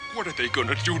What are they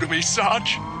gonna do to me,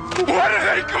 Sarge? What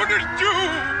are they gonna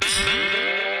do?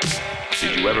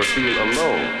 Did you ever feel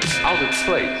alone, out of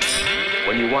place,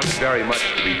 when you wanted very much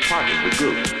to be part of the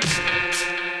group?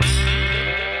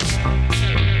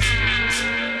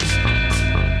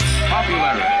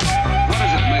 Popularity. What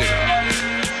is it made of?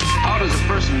 How does a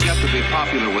person get to be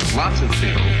popular with lots of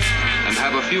people and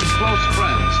have a few close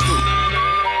friends,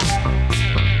 too?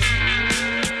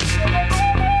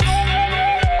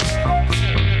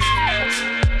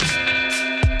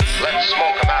 Let's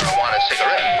smoke a marijuana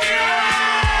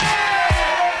cigarette.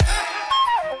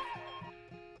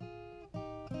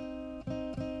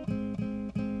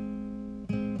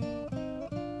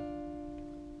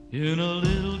 In a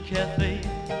little cafe,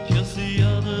 just the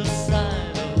other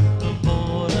side of the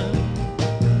border.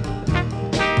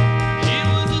 She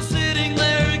was sitting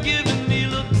there giving me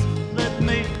looks that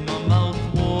made my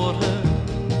mouth water.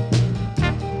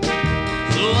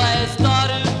 So I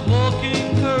started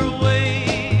walking her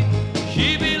way.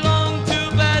 She belonged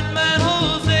to Batman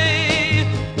Jose.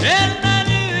 And I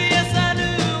knew, yes I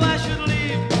knew I should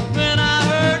leave when I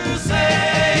heard her say,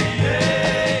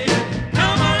 hey,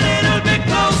 come a little bit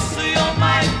closer, you're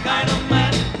my kind of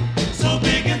man, so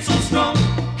big and so strong.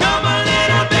 Come a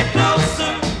little bit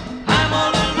closer, I'm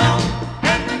all alone,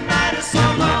 and the night is so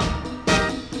long.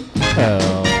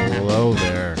 Hello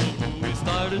there.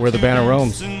 We're the Band of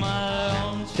Rome's.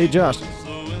 Hey, Josh.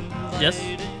 Yes.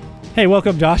 Hey,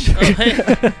 welcome, Josh. Oh, hey.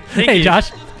 Thank Hey, you.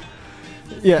 Josh.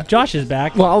 Yeah. Josh is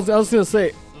back. Well, I was going to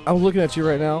say, I'm looking at you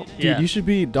right now. Dude, Yeah. you should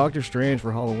be Doctor Strange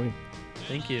for Halloween.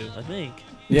 Thank you. I think.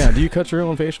 Yeah, do you cut your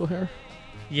own facial hair?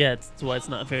 Yeah, it's why it's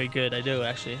not very good. I do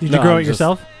actually. Did No, you grow I'm it just-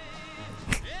 yourself?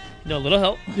 No, a little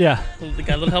help. Yeah. Got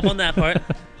a little help on that part.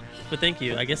 But thank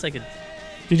you. I guess I could.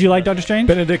 Did you like Doctor Strange?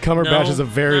 Benedict Cumberbatch No, is a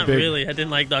very not big... really. I didn't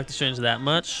like Doctor Strange that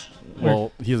much.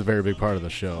 Well, he's a very big part of the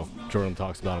show. Jordan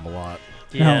talks about him a lot.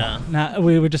 Yeah. No,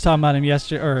 we were just talking about him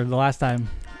yesterday or the last time,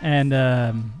 and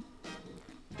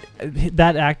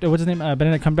that actor, what's his name?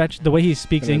 Benedict Cumberbatch. The way he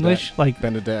speaks Benedict. English, like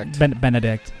Benedict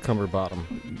Benedict.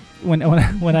 Cumberbottom.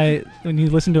 When you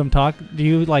listen to him talk, do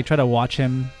you like try to watch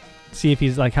him, see if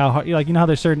he's like how hard? Like, you know how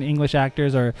there's certain English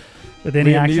actors or with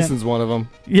any Liam accent. Neeson's one of them.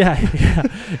 Yeah, yeah.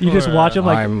 You just Or, watch him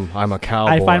like. I'm a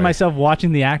cowboy. I find myself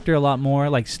watching the actor a lot more,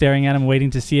 like staring at him, waiting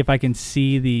to see if I can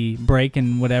see the break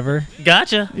and whatever.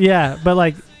 Gotcha. Yeah, but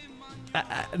like,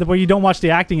 where you don't watch the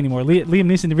acting anymore. Liam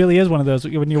Neeson really is one of those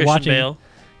when you're Christian watching Bale.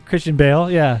 Christian Bale.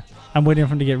 Yeah, I'm waiting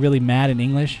for him to get really mad in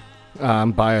English.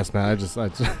 I'm biased, man.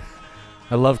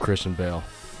 I love Christian Bale.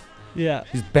 Yeah,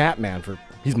 He's Batman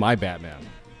He's my Batman.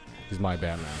 He's my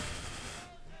Batman.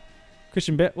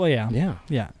 Christian Bale. Well, yeah, Yeah.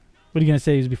 yeah. What are you gonna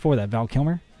say? He was before that Val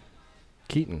Kilmer.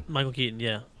 Keaton. Michael Keaton.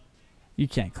 Yeah. You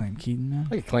can't claim Keaton, man.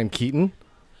 I could claim Keaton.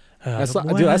 I saw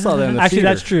Adam that in the Actually, theater.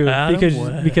 that's true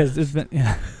Adam because it's been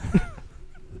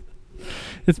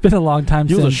it's been a long time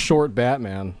He since. was a short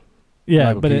Batman. Yeah,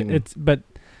 Michael but Keaton. but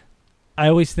I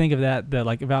always think of that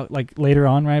like about like later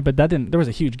on, right? But there was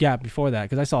a huge gap before that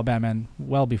because I saw Batman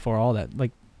well before all that.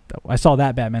 Like I saw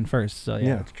that Batman first, so yeah,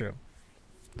 Yeah. that's true.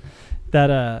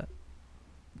 That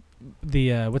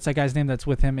the what's that guy's name that's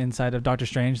with him inside of Doctor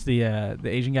Strange? The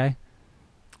Asian guy?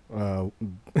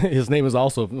 His name is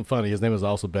also funny. His name is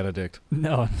also Benedict.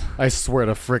 No, I swear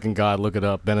to frickin' God, look it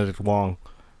up. Benedict Wong.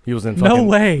 He was in. No Fucking,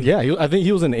 way. Yeah, I think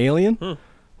he was in Alien. Hmm.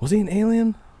 Was he an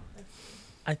Alien?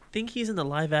 I think he's in the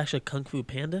live action Kung Fu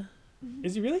Panda.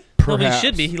 is he really? No, he Perhaps.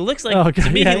 should be. He looks like Oh, okay. to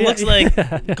me. Yeah, he yeah, looks yeah.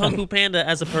 like Kung Fu Panda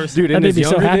as a person. Dude, That in made his me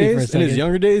so younger happy for a days, in his second.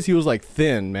 younger days, he was like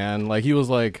thin, man. Like he was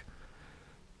like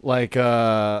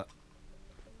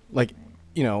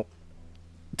you know,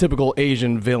 typical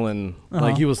Asian villain. Uh-huh.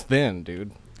 Like he was thin,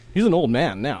 dude. He's an old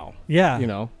man now. Yeah, You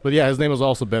know, but yeah, his name was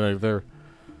also Benedict.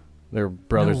 They're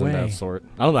brothers No in way. that sort.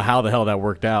 I don't know how the hell that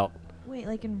worked out Wait,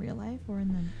 like in real life or in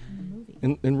the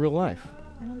movie? in real life.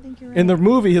 I don't think you're right. In the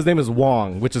movie, his name is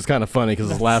Wong, which is kind of funny because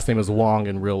his last name is Wong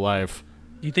in real life.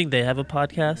 You think they have a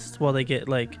podcast while they get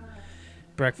like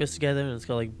breakfast together and it's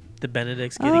called like the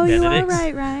Benedicts getting Oh, you are Benedicts?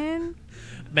 right, Ryan.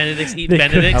 Benedicts eat They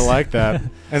could- Benedicts. I like that, and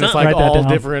it's Something- like Write that all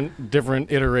down.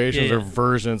 different iterations Yeah, or yeah.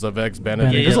 versions of eggs Yeah,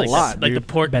 Benedict. Benedict. yeah, There's like a lot, like dude. the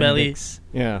pork belly. Benedicts.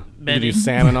 Yeah, you can do Benny.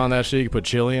 salmon on that shit. You can put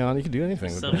chili on. You can do anything.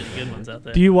 With So it. many good ones out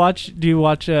there. Do you watch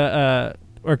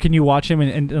or can you watch him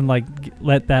and like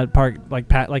let that part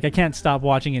like like I can't stop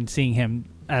watching and seeing him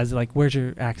as like where's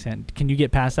your accent? Can you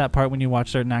get past that part when you watch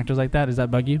certain actors like that? Does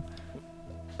that bug you?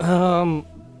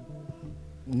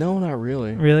 No, not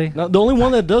really. Really? No, the only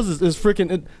one that does is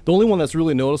freaking. The only one that's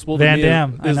really noticeable. Van to me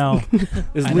Damme, I is, know.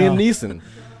 is I Liam know. Neeson.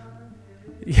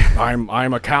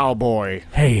 I'm a cowboy.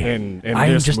 Hey, in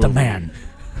I'm this just a movie. man.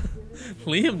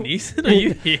 Liam Neeson, are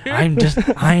you here? I'm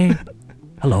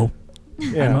Hello.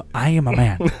 Yeah. I am a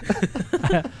man.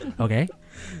 Okay.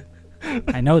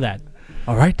 I know that.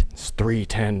 All right. It's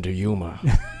 3:10 to Yuma.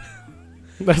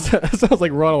 That sounds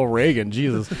like Ronald Reagan.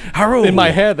 Jesus. Haru. In my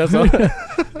head, that's all.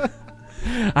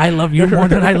 I love you more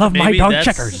than I love my Maybe dog that's-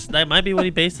 Checkers. That might be what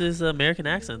he based his American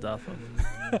accent off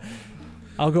of.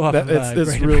 I'll go off. That, of,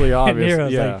 it's Great really American obvious.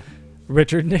 Heroes, Yeah. like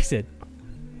Richard Nixon.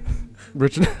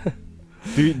 Richard,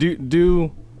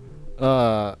 do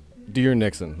your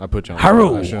Nixon. I put you on. the Haru.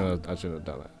 spot. I shouldn't have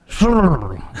done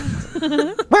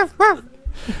that.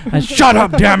 And shut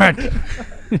up, damn it.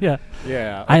 Yeah.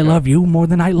 Yeah. I okay. love you more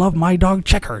than I love my dog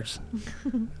Checkers.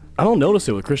 I don't notice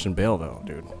it with Christian Bale though,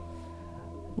 dude.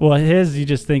 Well, you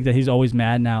just think that he's always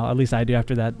mad now. At least I do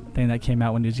after that thing that came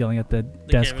out when he was yelling at the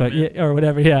desk clerk, cameraman. or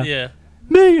whatever. Yeah. Yeah.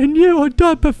 Me and you are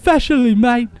done professionally,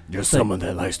 mate. You're someone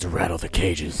that likes to rattle the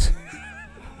cages.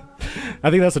 I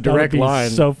think that's a That would direct be line.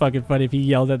 so fucking funny if he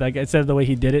yelled at that guy. Instead of the way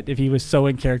he did it, if he was so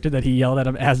in character that he yelled at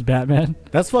him as Batman.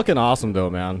 That's fucking awesome though,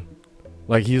 man.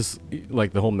 Like he's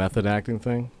like the whole method acting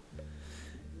thing.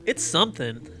 It's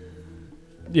something.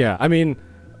 Yeah, I mean,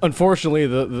 unfortunately,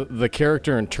 the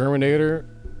character in Terminator.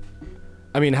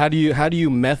 I mean, how do you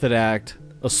method act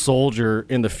a soldier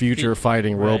in the future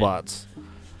fighting Right. robots?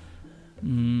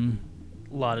 A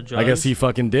lot of drugs. I guess he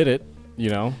fucking did it. You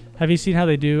know. Have you seen how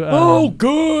they do?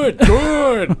 Good.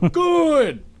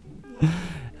 Good.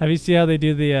 Have you seen how they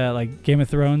do the like Game of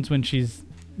Thrones when she's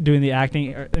doing the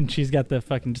acting and she's got the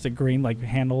fucking just a green like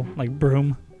handle like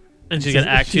broom. And she's gonna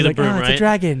act to the like, broom, it's right? a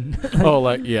dragon. Oh,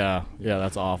 like yeah,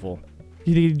 that's awful.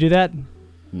 You think you do that?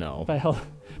 No. If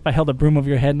I held a broom over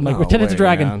your head and I'm like, No pretend it's a way,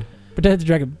 dragon. man. Pretend it's a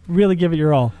dragon. Really give it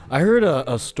your all. I heard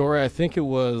a story. I think it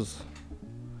was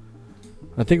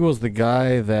the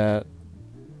guy that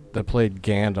played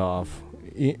Gandalf,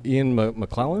 Ian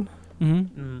McClellan.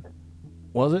 Mm-hmm.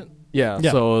 Was it? Yeah.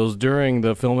 Yeah. So it was during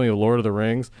the filming of Lord of the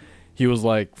Rings. He was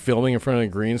like filming in front of a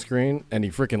green screen, and he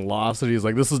freaking lost it. He's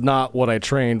like, "This is not what I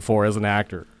trained for as an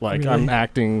actor. Like, I'm Really?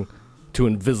 acting to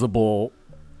invisible."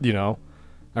 You know,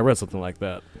 I read something like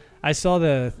that. I saw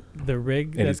the rig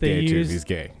And that he's they gay too. used. He's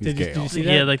gay. He's Did you- gay. did you also. see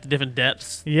Yeah, that? like the different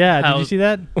depths. Yeah, did How you see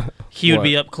that? He would What?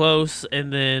 be up close,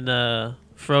 and then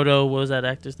Frodo, what was that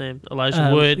actor's name?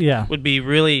 Elijah Wood. yeah. Would be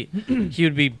really. He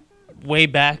would be way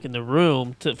back in the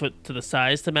room to the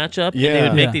size to match up. And they Yeah.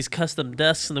 would make Yeah. these custom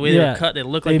desks, and the way they Yeah. were cut, they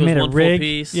looked They like it was made a one rig. full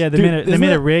piece. Yeah, they Dude, made a isn't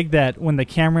that- rig that when the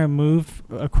camera moved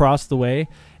across the way,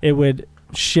 it would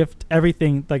shift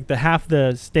everything, like the half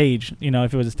the stage. You know,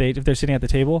 if it was a stage, if they're sitting at the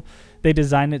table, they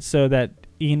designed it so that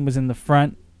Ian was in the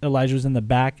front, Elijah was in the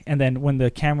back, and then when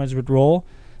the cameras would roll,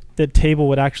 the table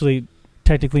would actually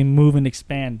technically move and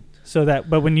expand. So that,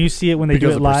 but when you see it when they Because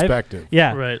do it of live, perspective.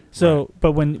 yeah. Right. So,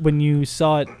 but when you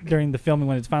saw it during the filming,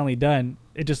 when it's finally done,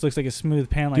 it just looks like a smooth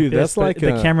pan like Dude, this. that's but like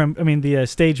the a- camera. I mean, the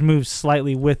stage moves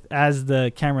slightly with as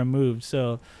the camera moves.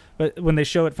 So, but when they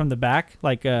show it from the back,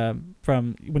 like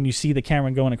from when you see the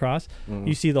camera going across,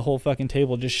 you see the whole fucking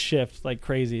table just shift like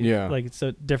crazy. Yeah. Like it's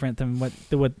so different than what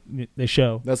they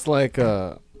show. That's like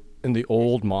in the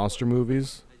old monster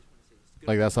movies.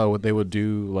 Like that's how they would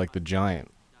do like the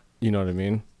giant. You know what I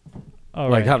mean? Oh,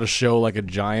 Like right. how to show like a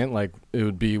giant. Like it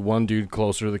would be one dude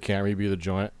closer to the camera, he'd be the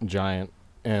giant,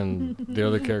 and the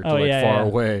other character Oh, like yeah, far yeah.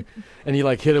 away, and you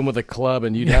like hit him with a club,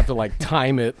 and you'd have to like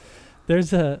time it.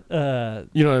 There's a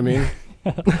You know what I mean?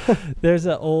 there's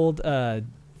an old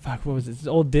fuck, what was it? It's an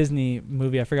old Disney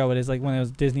movie. I forgot what it is. Like one of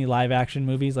those Disney live action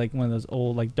movies, like one of those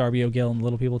old like Darby O'Gill and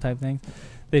Little People type things.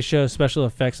 They show special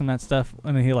effects on that stuff,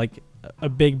 and then he like a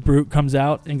big brute comes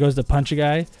out and goes to punch a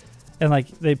guy, and like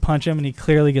they punch him, and he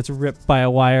clearly gets ripped by a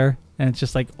wire, and it's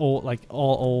just like old, like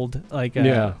all old, like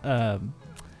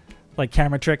like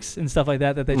camera tricks and stuff like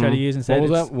that they try to use instead. What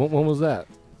was It's- that? When was that?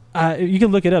 You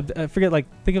can look it up. I forget. Like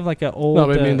think of like an old. No,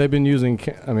 but I mean they've been using.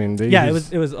 They yeah,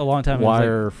 use it was a long time ago. It was, like,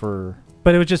 wire for.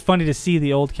 but it was just funny to see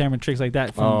the old camera tricks like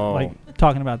that from Oh. like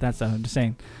talking about that stuff. I'm just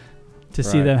saying to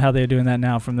see Right. them how they're doing that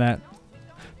now from that.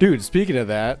 Dude, speaking of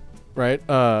that, right?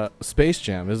 Space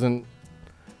Jam isn't.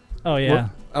 Oh yeah.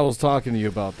 I was talking to you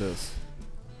about this.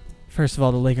 First of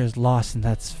all, the Lakers lost, and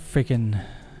that's freaking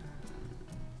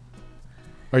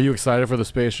Are you excited for the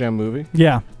Space Jam movie?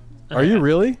 yeah. Are you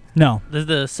really? No. This is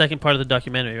the second part of the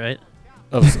documentary, right?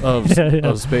 Of Yeah.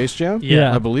 of Space Jam?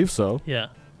 Yeah. I believe so. Yeah.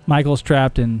 Michael's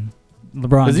trapped, and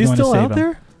LeBron's Is he going still to save out him.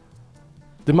 there?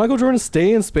 Did Michael Jordan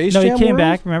stay in Space No, Jam? he came world?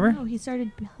 back. Remember? No, he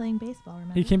started playing baseball.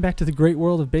 Remember? He came back to the great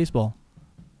world of baseball.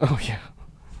 Oh yeah.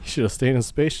 He should have stayed in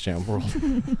Space Jam world.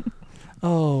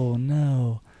 Oh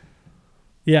no.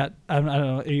 Yeah, I don't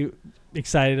know. Are you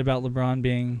excited about LeBron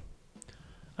being?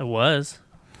 I was.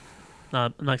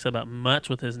 I'm not excited about much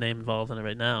with his name involved in it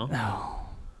right now. No.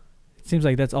 It seems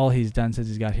like that's all he's done since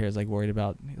he's got here is like worried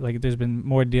about like there's been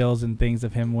more deals and things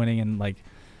of him winning and like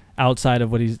outside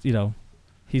of what he's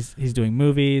he's doing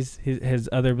movies. His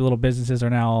other little businesses are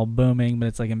now all booming, but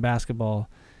it's like in basketball,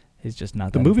 he's just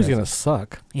not. The that movie's impressive. gonna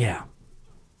suck. Yeah.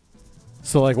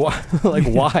 So like why? Like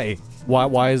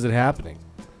why is it happening?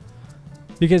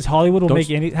 Because Hollywood will Don't make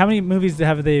any. How many movies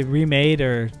have they remade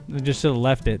or they just sort of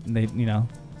left it and they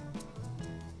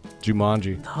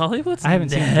Jumanji. Hollywood's I haven't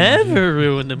seen never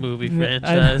ruined a movie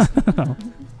franchise.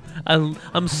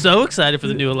 I'm so excited for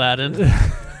the new Aladdin.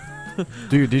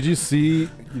 Dude, did you see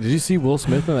Will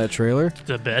Smith in that trailer?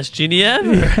 The best genie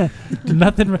ever.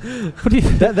 Nothing. What do you?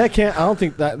 That can't. I don't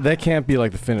think that can't be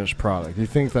like the finished product. You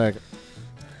think that?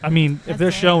 I mean, if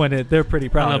they're showing it, they're pretty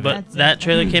proud of it. But That's that it.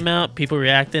 trailer came out, people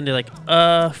reacting. They're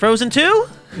like, Frozen 2?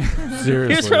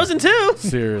 Seriously. Here's Frozen 2.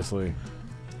 Seriously.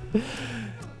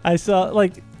 I saw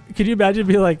like. Could you imagine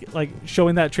being like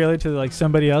showing that trailer to like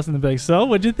somebody else and they'd be like, "So,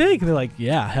 what'd you think?" And they're like,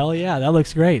 "Yeah, hell yeah, that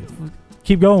looks great.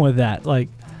 Keep going with that." Like,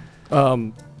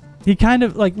 he kind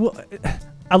of like.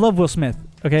 I love Will Smith,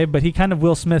 okay, but he kind of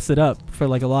Will Smiths it up for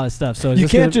like a lot of stuff. So you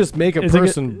can't just make a is it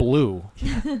person blue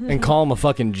and call him a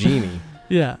fucking genie.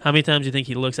 Yeah. How many times do you think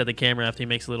he looks at the camera after he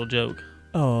makes a little joke?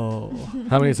 Oh.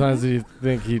 How many times do you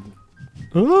think he'd,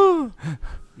 do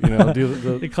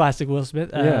The the classic Will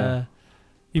Smith. Yeah.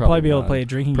 You'd Probably probably be able to not. play a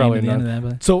drinking Probably game at the not. end of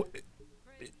that. But So,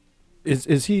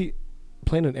 is he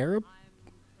playing an Arab?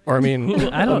 Or I mean,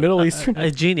 I a don't- Middle Eastern? A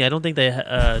genie. I don't think they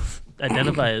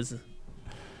identify as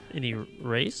any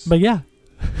race. But yeah.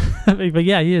 But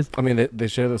yeah, he is. I mean, they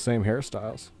share the same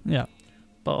hairstyles Yeah.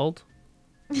 Bald.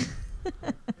 with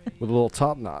a little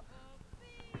top knot.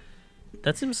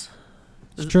 That seems.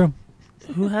 It's true.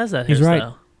 Who has that He's right.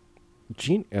 hairstyle?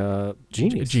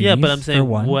 Genies. Yeah, but I'm Genies, saying for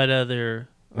one. what other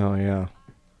Oh yeah.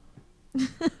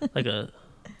 like a.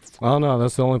 I don't know.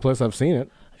 That's the only place I've seen it.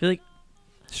 I feel like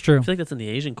It's true. that's in the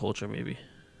Asian culture maybe.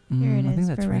 Here it I think is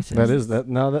that's for racist. reference. That is that.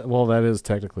 No, that is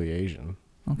technically Asian.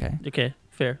 Okay. Okay,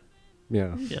 fair.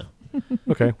 Yeah. Yeah,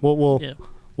 Okay. Well, yeah.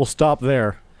 we'll stop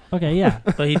there. Okay, yeah.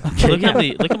 But he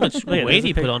look how much Look at weight there's a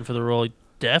he put pic- on for the role. He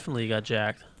definitely got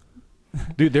jacked.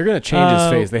 Dude, they're gonna change his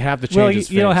face. They have to change well, his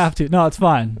face. you don't have to. No, it's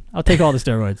fine. I'll take all the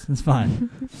steroids. It's fine.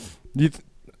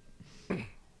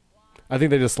 I think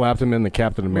they just slapped him in the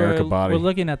Captain America body. We're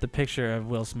looking at the picture of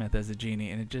Will Smith as a genie,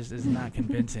 and it just is not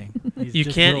convincing. He's You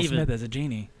just can't Will even- Smith as a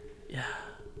genie. Yeah.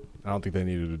 I don't think they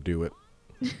needed to do it.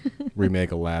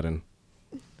 Remake Aladdin.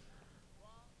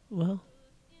 Well.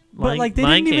 But like they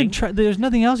Lion didn't even King. try. There's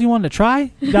nothing else you wanted to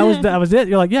try. That was it.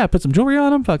 You're like, yeah, put some jewelry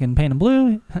on him, fucking paint him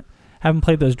blue, have him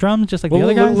play those drums just like Well, the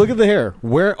other guys. look at the hair.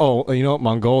 Where? Oh, you know what?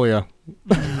 Mongolia.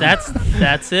 That's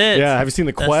it. Yeah. Have you seen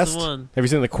the That's Quest? the one. Have you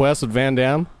seen the Quest with Van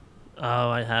Damme? Oh,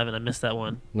 I haven't. I missed that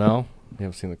one. No. You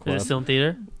haven't seen the Is it Quest? still in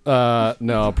theater?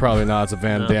 No, probably not. It's a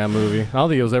Van No. Damme movie. I don't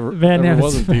think it was ever Van Damme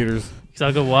was in is- theaters. Because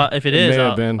I'll go watch. If it It is, may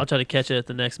have been. I'll try to catch it at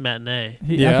the next matinee. I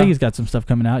Yeah. think he's got some stuff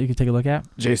coming out. You can take a look at.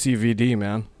 JCVD,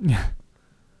 man. Yeah.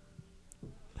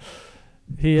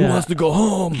 He Who wants to go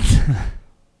home?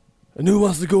 And who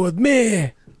wants to go with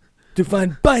me to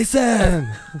find bison?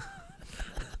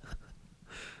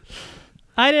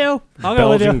 I do. I'll go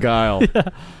with Belgian you. Guile.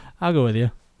 I'll go with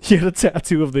you. He had a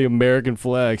tattoo of the American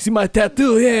flag. See my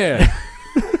tattoo here.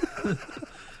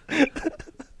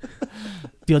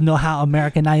 Do you know how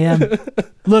American I am?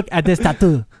 Look at this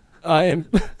tattoo. I am.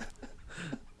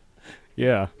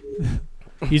 Yeah.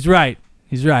 He's right.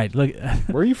 He's right. Look.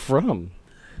 Where are you from?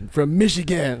 From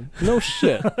Michigan. No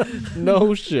shit.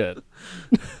 No shit.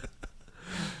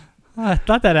 I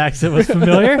thought that accent was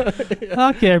familiar.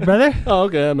 Okay, brother. Oh,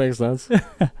 okay, that makes sense.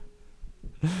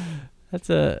 That's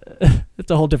a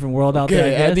whole different world out Okay, there.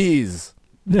 I guess. at ease.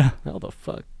 Yeah. How the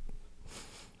fuck?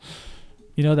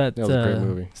 You know that, That was a great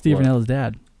movie. Steve What? Renella's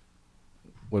dad.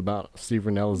 What about Steve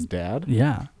Renella's dad?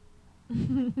 Yeah.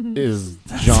 Is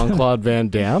Jean-Claude Van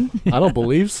Damme? I don't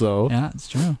believe so. Yeah, it's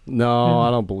true. No, Yeah.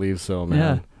 I don't believe so, man.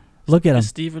 Yeah. Look at him. Is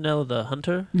Steve Renella the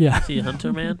hunter? Yeah. Is he a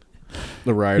hunter man?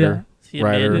 The writer. Is he a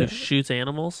man Writer. who shoots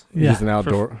animals Yeah. He's an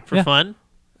outdoor. for Yeah. fun?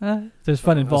 There's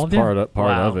fun That's involved part here. of, part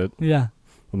Wow. of it. Yeah.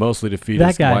 Mostly to feed That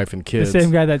his guy. wife and kids. The same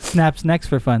guy that snaps necks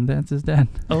for fun. That's his dad.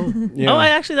 Oh, Yeah. oh,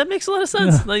 actually, that makes a lot of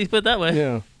sense. Yeah. Now you put it that way.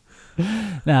 Yeah.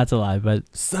 Nah, it's a lie, but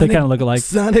Sonic, they kind of look alike.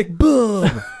 Sonic Boom.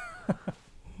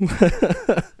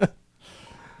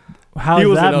 How He has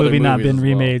was in that other movie not movies been as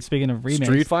well. remade? Speaking of remakes.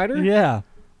 Street Fighter? Yeah.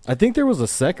 I think there was a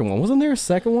second one. Wasn't there a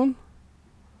second one?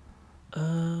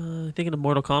 Thinking of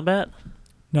Mortal Kombat?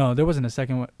 No, there wasn't a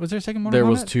second one. Was there a second one? There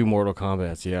was 2 Mortal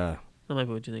Kombats. Yeah. That might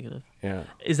be what you're thinking of. Yeah.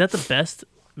 Is that the best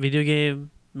video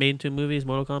game made into a movie? Is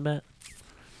Mortal Kombat?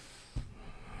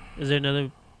 Is there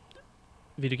another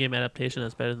video game adaptation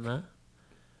that's better than that?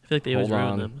 feel like they always Hold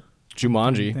ruin on. them.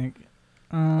 Jumanji. Think.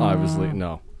 Obviously,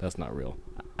 no, that's not real.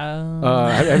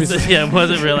 Uh, Have you seen- Yeah, it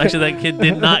wasn't real. Actually, that kid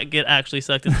did not get actually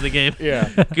sucked into the game. yeah,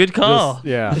 Good call. Just-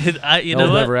 yeah. You That know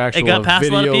was what? never It actual got past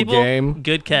a lot of video people. game.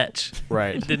 Good catch.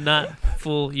 right. It did not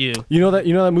fool you. You know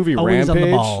that movie Always on the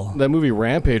Rampage. ball. That movie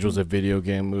Rampage was a video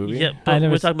game movie. Yep, I but never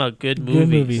we're s- talking about good good movies.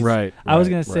 movies. Right. I was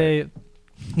right, gonna right. say,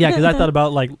 yeah, because I thought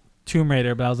about like Tomb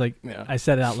Raider, but I was like, Yeah. I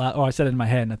said it out loud, or I said it in my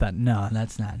head, and I thought, no,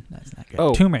 that's not good.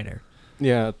 Oh. Tomb Raider,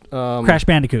 Yeah. Crash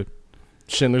Bandicoot.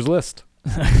 Schindler's List.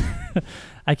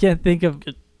 I can't think of.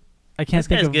 Good. I can't This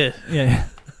think guy's of. good. Yeah,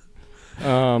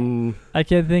 Um, I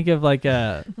can't think of like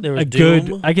There was a Doom.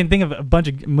 good. I can think of a bunch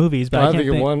of movies, but I I can't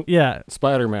think of one. Yeah.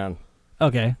 Spider-Man.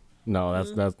 Okay. No,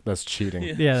 that's cheating.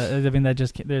 Yeah. Yeah. I mean, that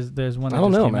just there's one. That I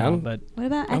don't just know, came man. Out, but What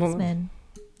about I don't know. X-Men?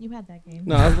 You had that game.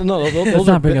 No, those Let's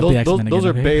are not bring up the those, X-Men those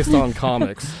again, are okay? based on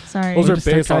comics. Sorry. Those are just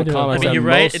start based on trying to- I comics. mean, and you're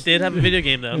right. most- It did have a video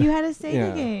game though. You had a Sega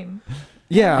Yeah. game.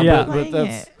 Yeah, Yeah. but Playing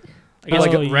that's it. I guess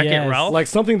Oh, Wreck-It yes. Ralph. like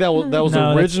something that was no,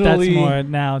 that's originally. more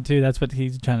now too. That's what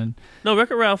he's trying to. No,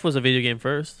 Wreck-It Ralph was a video game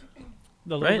first.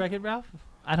 The Right? Wreck-It Ralph?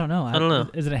 I don't know. I don't know.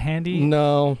 Is it a handy?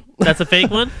 No. That's a fake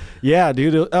one. Yeah,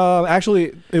 dude.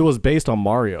 Actually, it was based on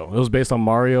Mario. It was based on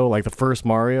Mario, like the first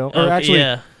Mario. Or Okay, actually,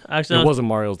 yeah. Actually, it no, wasn't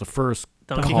Mario. It was the first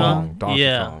Donkey Kong. Kong. Donkey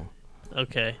Yeah. Kong.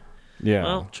 Okay. Yeah.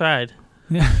 Well, tried.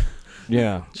 Yeah.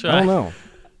 yeah. Try. I don't know.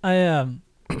 I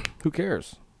Who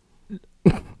cares?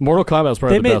 Mortal Kombat is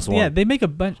probably the best one. Yeah, they make a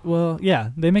bunch. Well, yeah,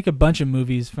 they make a bunch of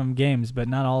movies from games, but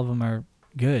not all of them are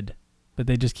good. But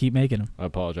they just keep making them. I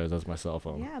apologize. That's my cell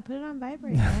phone. Yeah, put it on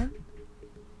vibrate, man.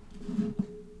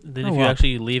 Then Oh, if you well.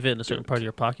 actually leave it in a certain part of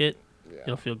your pocket,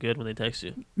 you'll feel good when they text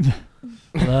you.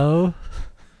 Hello.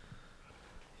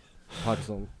 I just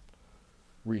don't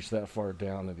reach that far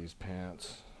down to these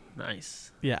pants.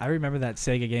 Nice. Yeah, I remember that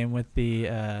Sega game with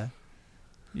the.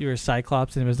 You were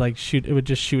Cyclops, and it was like shoot. It would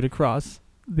just shoot across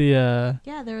the.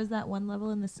 Yeah, there was that one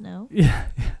level in the snow. Yeah.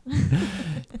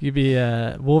 You'd be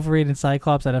Wolverine and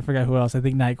Cyclops, and I forgot who else. I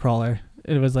think Nightcrawler.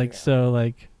 It was like so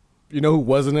like. You know who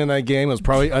wasn't in that game? It was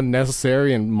probably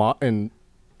unnecessary in modern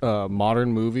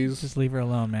movies. Just leave her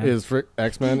alone, man. Is for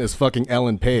X-Men is fucking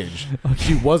Ellen Page.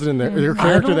 She Okay. wasn't in there. Her I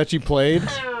character don't- that she played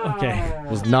Okay.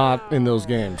 was not in those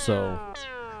games, so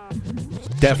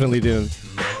definitely didn't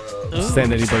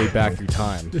send anybody back through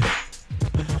time.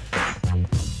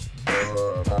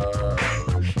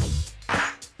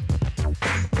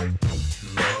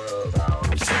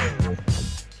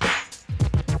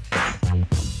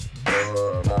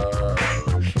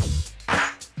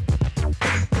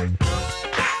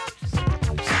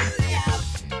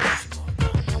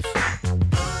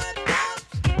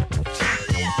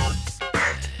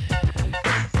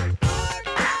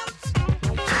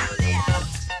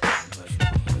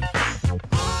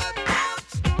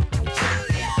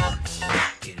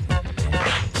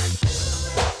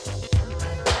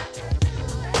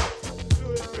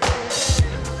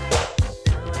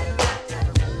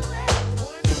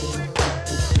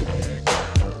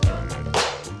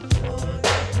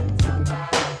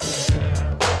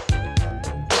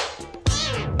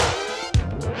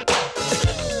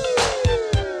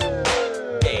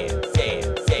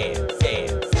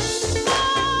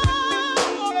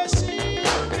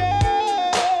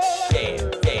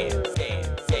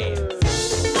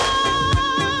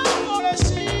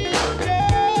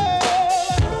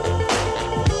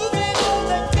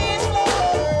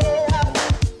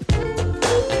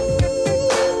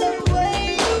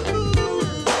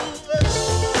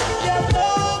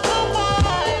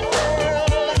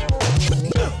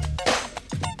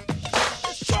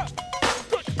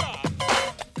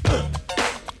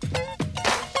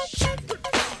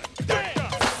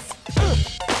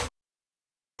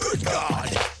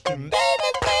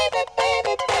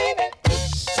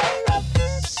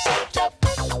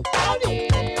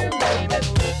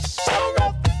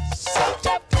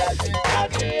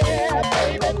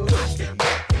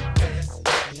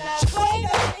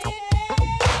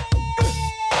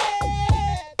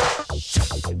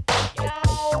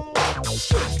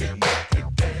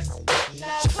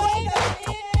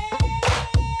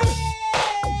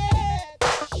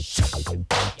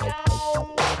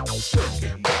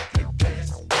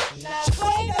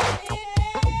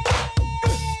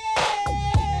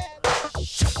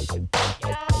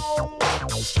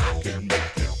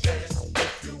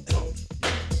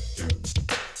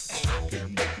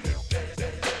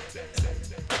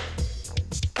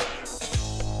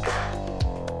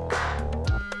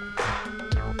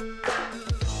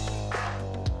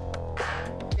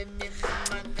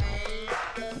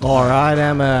 All right,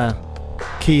 I'm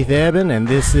Keith Eben, and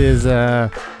this is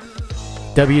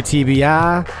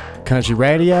WTBI Country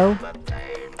Radio.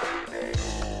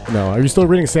 No. Are you still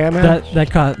reading Sandman? That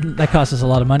cost us a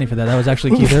lot of money for that. That was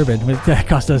actually Keith Urban. That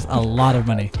cost us a lot of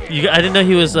money. I didn't know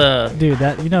he was. Dude,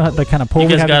 that you know the kind of pull You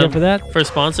we guys have to got get him for that. for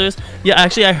sponsors. Yeah,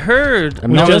 actually, I heard.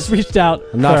 I'm We not- just reached out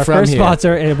I'm for not our from first here.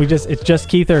 sponsor, and it's just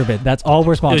Keith Urban. That's all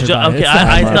we're sponsored by. okay, It's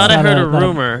I not- thought it's I not heard a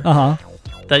rumor Uh huh.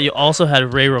 that you also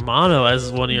had Ray Romano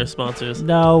as one of your sponsors.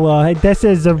 No, this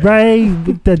is Ray,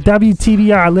 the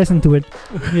WTBR. Listen to it.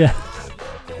 Yeah.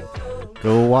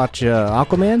 Go watch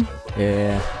Aquaman.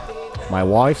 Yeah, my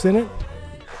wife's in it.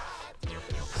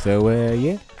 So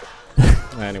yeah.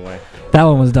 Anyway, That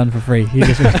one was done for free. He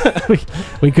just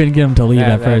we couldn't get him to leave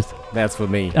at first. That's for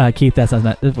me. Keith, it's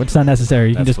not necessary.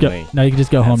 You can That's just go. for me. No, you can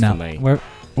just go home That's now. for me.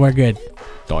 We're good.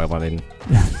 Darling.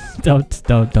 Don't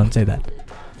say that.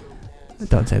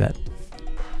 Don't say that.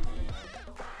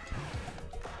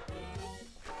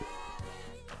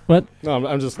 What? No,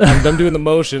 I'm doing the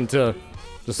motion to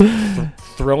just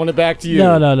throwing it back to you.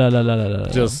 No.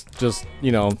 Just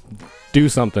do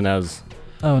something as.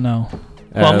 Oh no.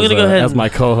 Well, I'm gonna go ahead as and- my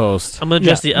co-host. I'm gonna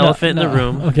address the elephant in the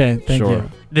room. Okay, thank Sure.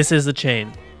 you. This is the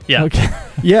chain. Yeah. Okay.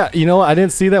 Yeah, you know what? I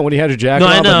didn't see that when you had your jacket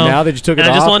No, I on, know. but now that you took it And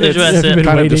I off, just wanted to it's address it. kind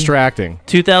Waiting. of distracting.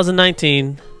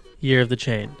 2019, year of the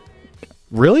chain.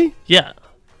 Really? Yeah.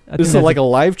 I This is think like a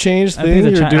life change I think thing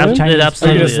it's a you're Chi- doing? Chinese- It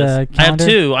absolutely Chinese, is. I have calendar.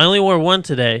 2. I only wore 1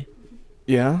 today.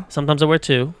 Yeah. Sometimes I wear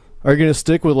 2. Are you gonna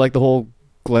stick with like the whole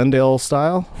Glendale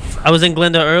style? I was in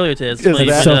Glendale earlier today. It's Is funny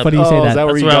you that- bring it so up. funny you say Oh, that. is that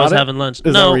where That's you where I got was it? having lunch. Is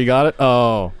that No, where you got it?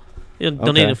 Oh, you don't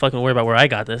Okay. need to fucking worry about where I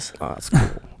got this. that's cool.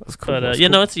 That's cool. But That's yeah,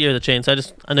 cool. no, it's the year of the chain. So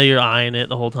I know you're eyeing it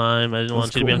the whole time. I didn't want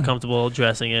That's you to be cool. uncomfortable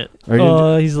dressing it. Are you,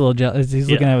 Oh, he's a little jealous. He's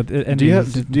looking Yeah. at it. And do you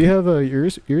he's- have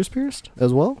ears pierced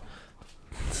as well?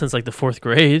 Since like the 4th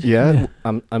grade. Yeah.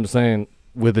 I'm saying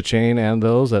with the chain and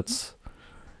those, it's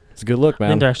a good look, I think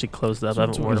man. they're actually closed up. I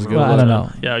haven't worn It's them. good in a Well, I don't while.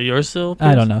 know. Yeah, yours still?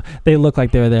 I don't know. They look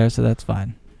like they were there, so that's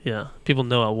fine. Yeah, people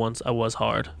know I was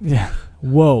hard. Yeah.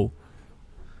 Whoa.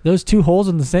 Those 2 holes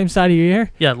on the same side of your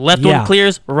ear? Yeah, left Yeah. one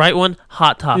clears, right one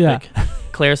hot topic. Yeah.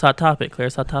 Claire's hot topic.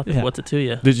 Claire's hot topic. Yeah. What's it to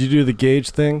you? Did you do the gauge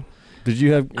thing? Did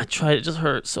you have I tried. It just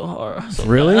hurt so hard. So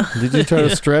really? bad. Did you try Yeah.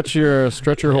 to stretch your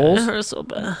Yeah, holes? It hurt so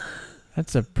bad.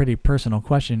 That's a pretty personal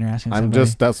question you're asking I'm somebody.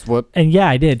 just that's what. And yeah,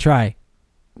 I did try.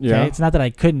 Yeah. Okay? It's not that I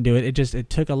couldn't do it. It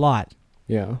took a lot.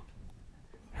 Yeah.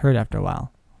 Hurt after a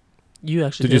while. You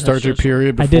actually Did you start your have stretch-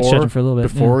 period I before? did stretch it for a little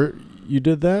bit. Before you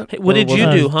did that? Hey, what Or did was you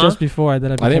it- do, huh? Just before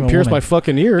that, I became I didn't a pierce woman. my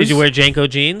fucking ears. Did you wear Janko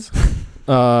jeans?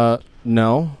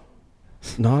 No.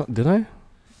 No, did I?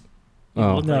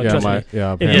 Oh, No, yeah, trust me.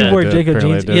 yeah. If apparently you I wore did. Jacob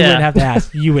Apparently I jeans, did. you Yeah. wouldn't have to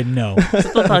ask. You would know.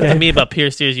 Don't talk Okay. to me about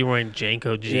pierced ears. You're wearing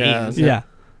Janko jeans. Yeah. Yeah,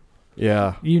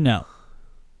 Yeah. you know.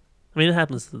 I mean, it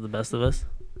happens to the best of us.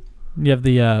 You have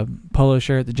the polo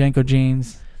shirt, the Janko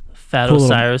jeans. Fat Cool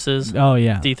little- Osiris's Oh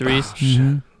yeah. D3s.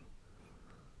 Mhm.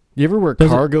 You ever wear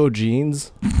Those are- cargo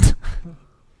jeans?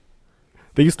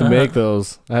 They used to make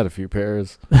those. I had a few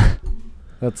pairs.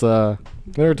 That's they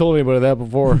never told me about that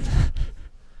before.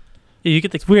 Yeah, you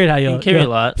get the. It's weird how You you can carry a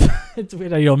lot. It's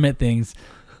weird how you omit things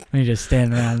when you're just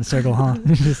standing around in a circle, huh?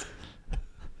 Just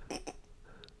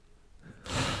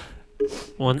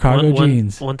Cargo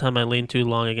jeans. One time I leaned too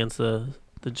long against the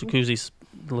jacuzzi,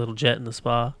 the little jet in the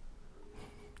spa.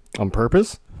 On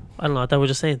purpose? I don't know. I thought we were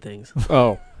just saying things.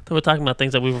 Oh. I thought we were talking about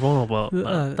things that we were vulnerable about.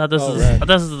 I thought this oh, is. right. I thought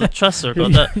this is the trust circle.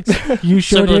 you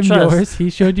showed Circle him of trust. yours. He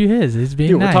showed you his. He's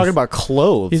being Dude, nice. we're talking about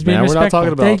clothes, He's being man. We're not respectful.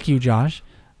 talking about Thank you, Josh.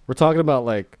 We're talking about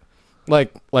like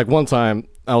one time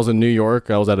I was in New York.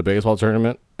 I was at a baseball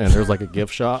tournament and there's like a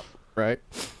gift shop, right?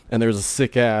 And there's a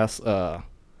sick ass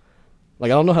like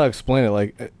I don't know how to explain it.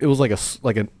 Like it was like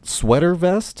a sweater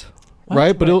vest,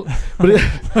 right? But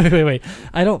Wait.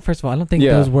 I don't. First of all, I don't think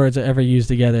Yeah. those words are ever used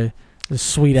together. The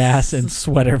sweet ass and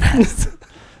swetter vest.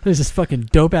 There's this fucking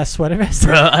dope ass sweater vest.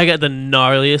 Bro, I got the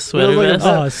gnarliest sweater like a- vest.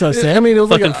 Oh, it's so sick. I mean, it was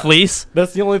Fucking like fleece.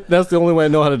 that's the only way I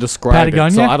know how to describe it. So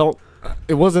Patagonia? I don't.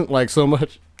 It wasn't like so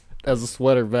much as a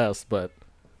sweater vest, but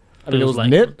I mean, It it was was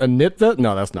like- a knit vest.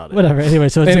 No, that's not it. Whatever. Anyway,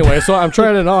 so it's Anyway, so I'm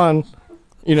trying it on,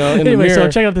 in the anyway, mirror. so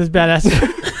check out this badass,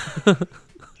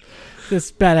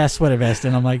 this badass sweater vest,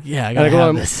 and I'm like, yeah, I And gotta I go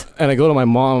have to, this. and I go to my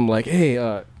mom. I'm like, hey,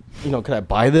 can I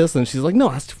buy this? And she's like, no,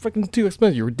 that's too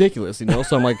expensive. You're ridiculous,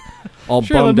 So I'm like, all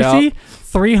Sure, let bummed me out. see.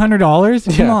 $300.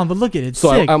 Come Yeah. on, but look at it. It's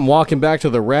So sick. I'm walking back to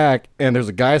the rack, and there's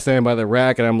a guy standing by the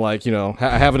rack, and I'm like, I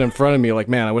have it in front of me, like,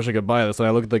 man, I wish I could buy this. And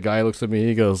I look at the guy, he looks at me,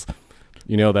 he goes,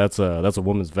 that's a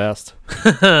woman's vest.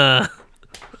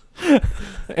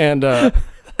 And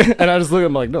and I just look at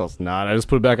him like, no, it's not. I just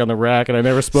put it back on the rack, and I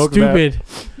never spoke. Stupid.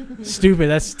 Stupid.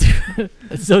 That's stupid.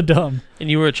 That's so dumb. And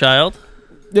you were a child?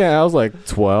 Yeah, I was like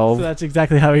 12. So that's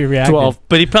exactly how he reacted. 12.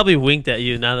 But he probably winked at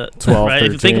you now that 12, right?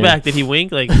 If you think 13. back, did he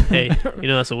wink? Like, hey, you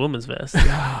know that's a woman's vest.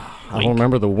 I don't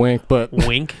remember the wink, but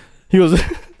Wink. he was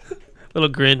Little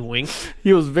grin wink.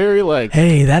 he was very like,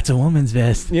 Hey, that's a woman's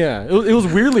vest. yeah, it was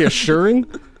weirdly assuring.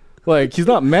 Like, he's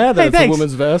not mad that Hey, it's thanks. a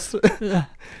woman's vest.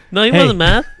 No, he Hey. wasn't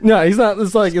mad. No, he's not.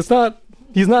 It's like, it's not.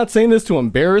 He's not saying this to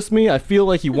embarrass me. I feel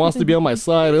like he wants to be on my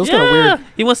side. It was kind of Yeah. weird.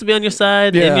 He wants to be on your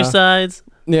side, in Yeah. your sides.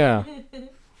 Yeah.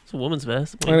 It's a woman's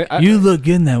vest. I mean, You look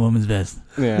good in that woman's vest.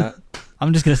 yeah.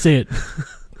 I'm just gonna say it.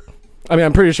 I mean,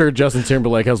 I'm pretty sure Justin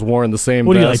Timberlake has worn the same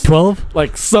What are you, like vest. 12?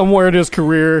 Like, somewhere in his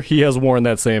career, he has worn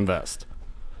that same vest.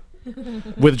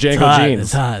 With It's Django hot. jeans,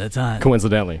 It's hot. It's hot.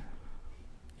 coincidentally.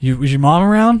 Was your mom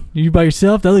around? You by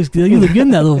yourself? That looks good. You look good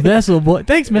in that little vest, little boy.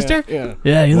 Thanks, mister. Yeah.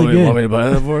 Yeah, you look Want me good. to buy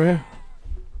that for you?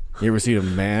 You ever see a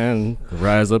man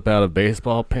rise up out of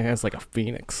baseball pants like a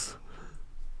phoenix?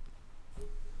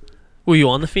 Were you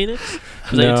on the Phoenix?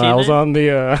 Was that your No, team I was name? on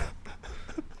the.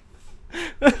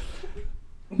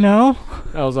 No.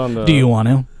 I was on the. Do you want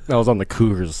to? I was on the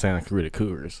Cougars, Santa Clarita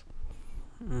Cougars.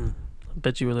 I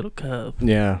bet you were a little cub.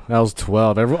 Yeah, I was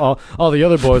 12. All the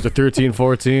other boys are 13,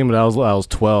 14, but I was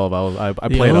 12. I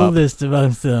The played up. oldest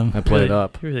amongst them. I played really,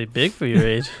 up. You're really big for your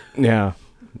age. Yeah,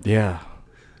 yeah,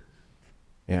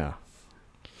 yeah.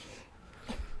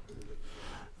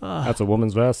 That's a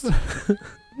woman's vest.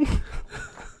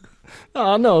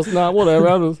 Oh no, it's not.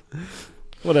 Whatever.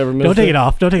 Whatever. Don't take it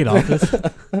off. Don't take it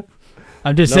off.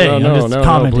 I'm just saying. No, I'm just no,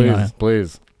 commenting no, on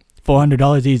please, it.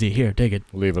 $400 easy. Here, take it.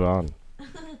 leave it on.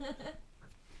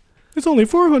 It's only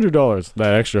 $400.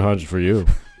 That extra 100 for you.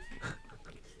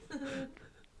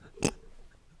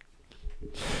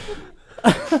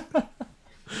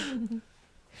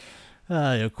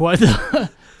 You're quite the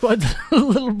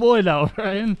little boy now,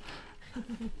 Ryan.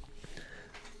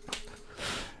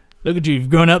 Look at you. You've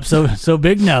grown up so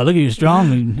big now. Look at you, strong.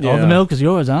 All the Yeah. milk is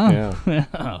yours, huh?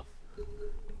 Yeah.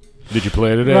 Did you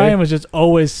play today? Ryan was just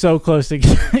always so close to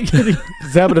getting.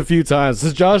 It's happened a few times.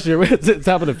 Since Josh here, it's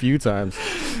happened a few times.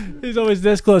 He's always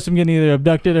this close from getting either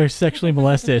abducted or sexually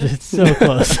molested. It's so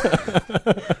close.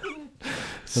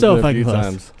 So been a fucking few close.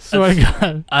 times. Swear to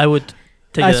God. I would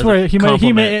take I it swear as a he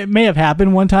compliment. it may have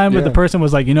happened one time, but the Yeah. person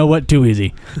was like, you know what? Too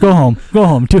easy. Go home. Go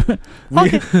home.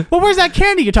 Okay. Well, where's that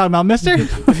candy you're talking about, mister?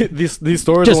 these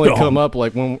stories Just only go come home. up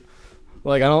like when,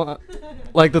 like I don't,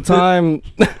 like the time,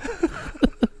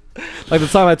 like the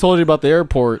time I told you about the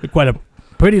airport. You're quite a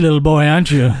pretty little boy, aren't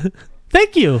you?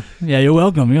 Thank you. Yeah, you're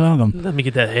welcome. You're welcome. Let me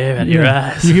get that hair out of your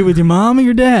eyes. You here with your mom or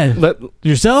your dad? Let,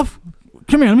 Yourself?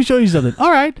 Come here. Let me show you something.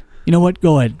 All right. You know what?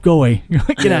 Go ahead. Go away. Get out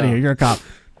of Yeah. here. You're a cop.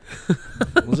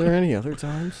 was there any other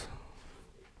times?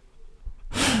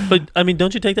 But I mean,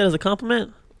 don't you take that as a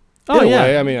compliment? Oh, In a yeah.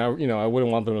 way, I mean, I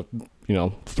wouldn't want them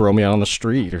to, throw me out on the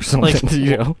street or something. Like,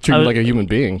 Treat I me would- like a human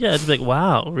being. Yeah, it's like,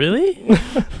 wow, really?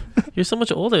 You're so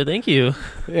much older. Thank you.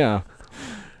 Yeah.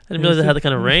 I didn't realize I had the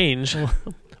kind of range.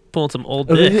 Pulling some old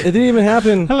It dick. didn't even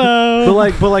happen. Hello.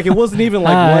 But like it wasn't even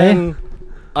like Hi. when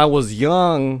I was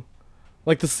young,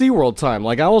 like the SeaWorld time.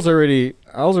 Like I was already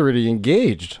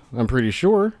engaged. I'm pretty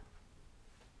sure.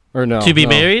 Or no? To be no.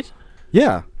 married?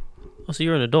 Yeah, Oh, so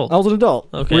you're an adult. I was an adult.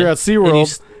 Okay. We were at And you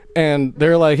SeaWorld, and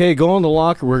they're like, "Hey, go in the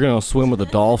locker. We're gonna swim with the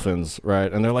dolphins, right?"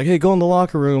 And they're like, "Hey, go in the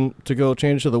locker room to go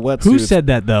change to the wetsuits." Who said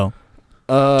that, though?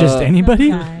 Uh, Just anybody?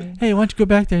 Guy. Hey, why don't you go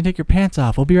back there and take your pants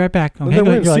off? We'll be right back. And Okay, then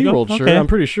go- we're in you're like, SeaWorld oh, shirt. okay. I'm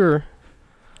pretty sure.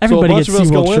 Everybody so a bunch gets of us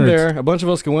SeaWorld go in shirts. there. A bunch of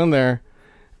us go in there,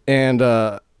 and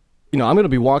I'm gonna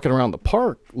be walking around the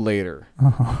park later.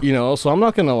 Uh-huh. So I'm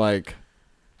not gonna like.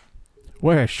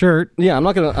 Wear a shirt. Yeah, I'm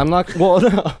not.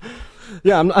 Well,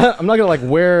 yeah, I'm not gonna like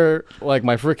wear like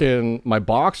my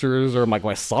boxers or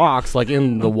my socks like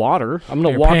in the water. I'm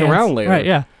gonna Your walk pants. around later. Right,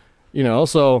 yeah.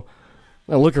 So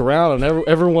I look around and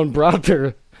everyone brought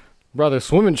their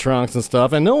swimming trunks and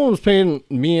stuff, and no one was paying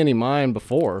me any mind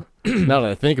before. Now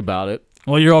that I think about it,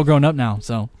 Well, you're all grown up now,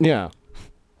 so yeah.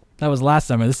 that was last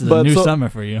summer. This is a But new so- summer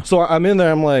for you. So I'm in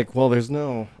there. I'm like, well, there's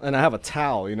no, and I have a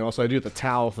towel, so I do the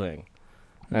towel thing,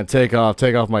 and I take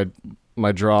off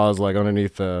my drawers like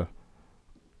underneath the,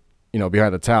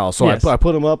 behind the towel. So Yes. I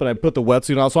put them up and I put the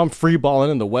wetsuit on. So I'm free balling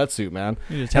in the wetsuit, man.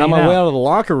 You're just And on my hanging way out. out of the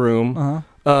locker room,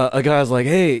 Uh-huh. a guy's like,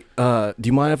 "Hey, do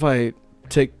you mind if I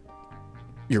take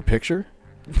your picture?"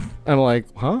 I'm like,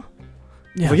 "Huh?"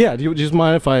 Yeah. Like, yeah. Do you just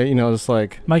mind if I, just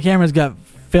like? My camera's got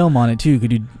film on it too.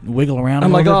 Could you wiggle around?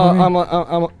 I'm a like, little oh,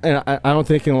 bit for me? and I'm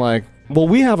thinking like, well,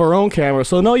 we have our own camera,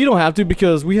 so no, you don't have to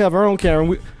because we have our own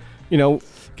camera.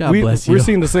 God bless you. We're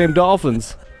seeing the same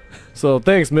dolphins, so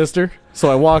thanks, Mister. So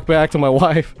I walk back to my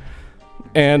wife,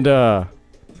 and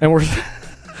we're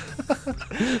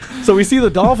so we see the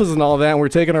dolphins and all that, and we're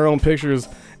taking our own pictures,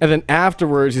 And then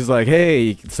afterwards, he's like,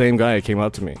 "Hey," same guy came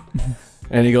up to me,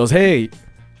 and he goes, "Hey,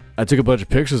 I took a bunch of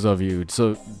pictures of you.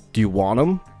 So, do you want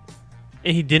them?"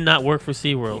 And he did not work for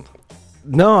SeaWorld.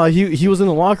 No, he was in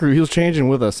the locker room. He was changing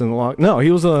with us in the locker. No,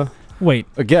 he was a Wait,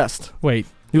 guest. wait.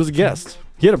 He was a guest.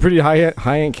 He had a pretty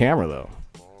high-end camera though.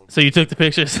 So you took the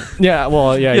pictures. Yeah,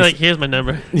 well, yeah. You're like, here's my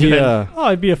number. yeah. Oh,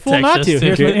 I'd be a fool Text not us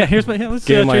to. too. Here's my. Let's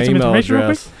Gave my trade some email information real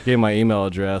quick. address. Gave my email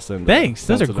address and Thanks,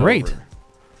 those sent are it great. over.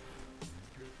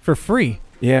 For free.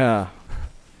 Yeah.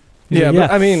 Yeah, Yeah, yeah.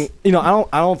 but I mean, I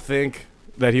don't think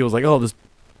that he was like, "Oh,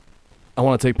 I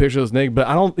want to take pictures of this nigga,"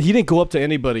 but he didn't go up to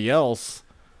anybody else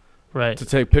Right. to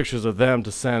take pictures of them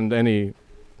to send any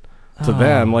to Oh.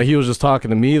 them. Like he was just talking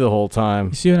to me the whole time.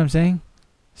 You see what I'm saying?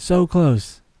 So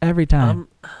close every time.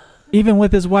 Even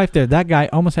with his wife there, that guy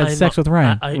almost had I sex know- with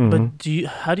Ryan. But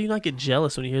how do you not get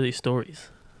jealous when you hear these stories?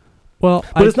 Well,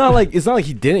 But it's not like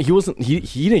he didn't.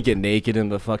 He didn't get naked in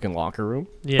the fucking locker room.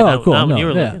 Yeah. Oh, not, cool. Not when No, you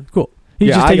were yeah, looking. cool. He's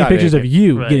Yeah, just I taking got pictures of naked.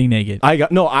 you Right. getting naked. Yeah.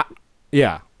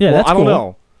 Yeah, Well, that's I don't cool.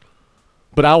 know.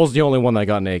 But I was the only one that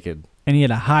got naked. And he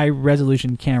had a high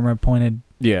resolution camera pointed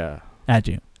Yeah. at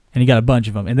you, and he got a bunch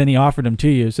of them, and then he offered them to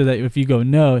you so that if you go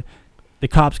no, the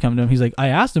cops come to him. He's like, I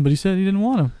asked him, but he said he didn't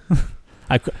want them.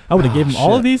 I would have gave him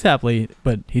all of shit. these happily,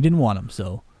 but he didn't want them.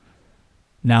 So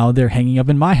now they're hanging up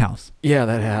in my house. Yeah,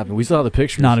 that happened. We saw the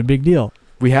pictures. Not a big deal.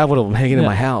 We have one of them hanging in Yeah.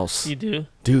 my house. You do.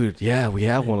 Dude, yeah, we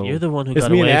have one of them. You're the one who It's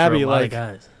got me and away Abby, for a lot like- of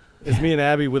guys. It's me and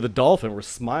Abby with a dolphin. We're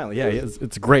smiling. Yeah,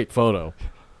 it's a great photo.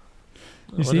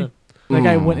 You What see, a- that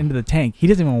guy went into the tank. He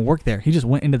doesn't even work there. He just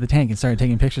went into the tank and started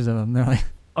taking pictures of them. They're like,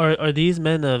 Are these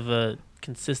men of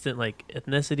consistent like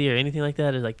ethnicity or anything like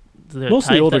that? Is like is there a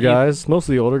Mostly type older that you- guys.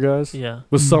 Mostly older guys. Yeah.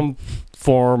 With some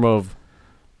form of,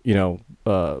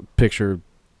 picture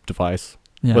device,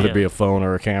 yeah. whether it be a phone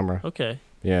or a camera. Okay.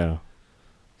 Yeah.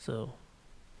 So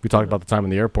We talked about the time in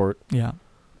the airport. Yeah.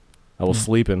 I was Yeah.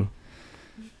 sleeping.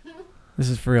 This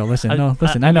is for real. Listen, I- no,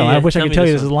 listen. I- I know. yeah, I wish I tell could me tell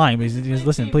you this this is one. lying, but just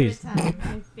listen, please.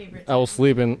 I was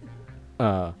sleeping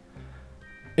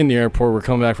in the airport. We're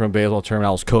coming back from a baseball tournament.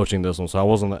 I was coaching this one, so I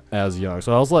wasn't as young.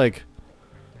 So I was like,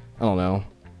 I don't know,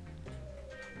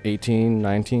 18,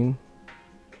 19,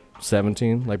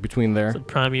 17, like between there. it's the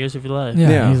prime years of your life.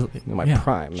 Yeah. he's- In my yeah.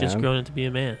 prime, man. Just growing into be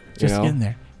a man. Just you know? getting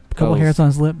there. A couple was- hairs on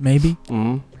his lip, maybe.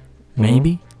 Mm-hmm.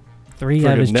 Maybe. 3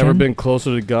 out of his never chin. been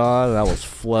closer to God, and I was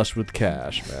flushed with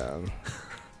cash, man.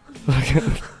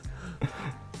 Fucking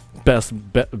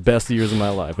best years of my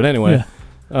life. But anyway, Yeah.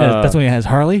 Yeah, that's when he has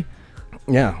Harley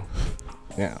yeah.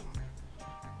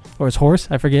 or his horse.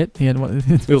 I forget. He had one.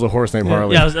 It was a horse named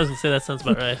Harley. Yeah, I was gonna say that sounds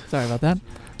about right. Sorry about that.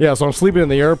 Yeah, so I'm sleeping in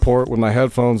the airport with my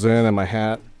headphones in and my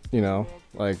hat,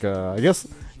 like I guess,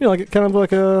 like kind of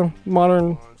like a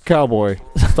modern cowboy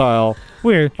style.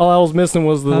 Weird. All I was missing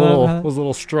was the Uh,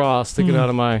 little straw sticking out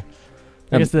of my. I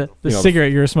and, guess the you know,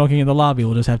 cigarette you were smoking in the lobby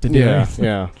will just have to do Yeah, it.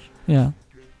 yeah. Yeah.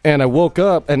 And I woke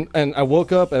up and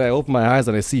I opened my eyes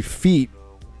and I see feet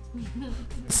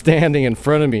standing in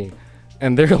front of me,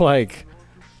 and they're like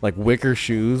wicker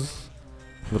shoes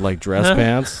with like dress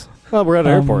pants. Well, we're at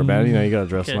an airport, man. You gotta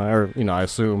dress Okay. nice, or I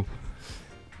assume.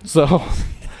 So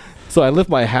I lift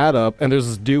my hat up and there's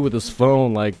this dude with his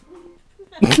phone like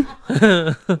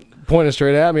pointing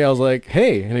straight at me. I was like,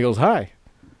 "Hey," and he goes, "Hi."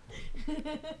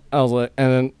 I was like,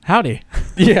 and then Howdy.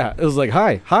 yeah, it was like,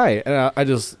 "Hi," and I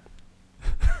just,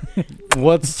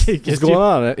 what's going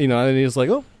on? And he's like,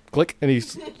 "Oh, click," and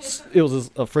it was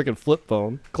a freaking flip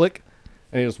phone, click,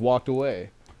 and he just walked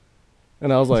away,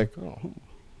 and I was like, "Oh,"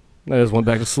 I just went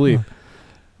back to sleep.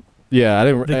 Yeah, I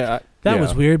didn't. That yeah.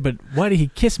 was weird, but why did he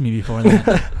kiss me before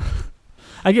that?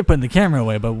 I get putting the camera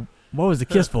away, but what was the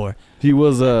kiss for? He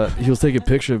was taking a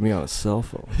picture of me on a cell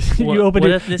phone. you opened what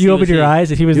your, ethnicity you opened was your he?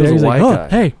 eyes and he was He was there. a He's like, white oh, guy.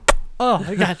 hey.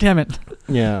 Oh, god damn it.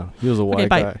 Yeah, he was a white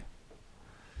bye. guy.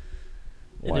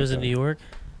 And it was in New York.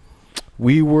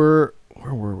 We were.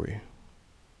 Where were we?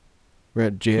 We're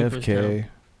at JFK.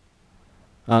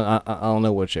 Cooperstown. I don't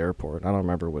know which airport. I don't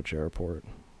remember which airport.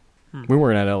 Hmm. We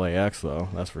weren't at LAX though.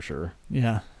 That's for sure.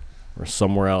 Yeah. Or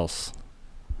somewhere else.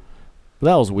 But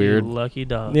that was weird. You lucky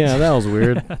dog. Yeah, that was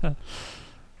weird.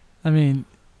 I mean,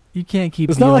 you can't keep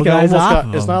It's the not old like I guys almost off got.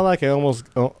 of It's them. not like I almost.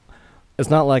 It's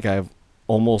not like I've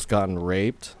almost gotten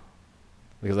raped.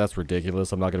 Because that's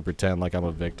ridiculous. I'm not gonna pretend like I'm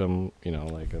a victim.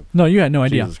 Like a No, you had no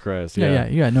idea. Jesus Christ. Yeah,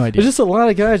 you had no idea. There's just a lot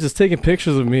of guys just taking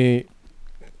pictures of me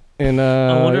in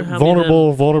wonder how many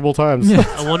vulnerable times. Yeah.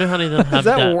 I wonder how many of them have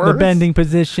that that. worse? the bending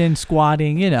position,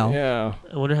 squatting, Yeah.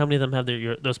 I wonder how many of them have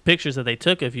those pictures that they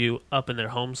took of you up in their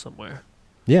home somewhere.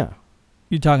 Yeah.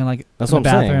 You're talking like That's in what the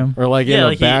I'm bathroom. saying. Or like in a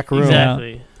like back room.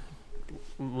 Exactly.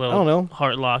 Little I don't know.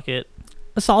 Heart locket.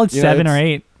 A solid Yeah, 7 or it's-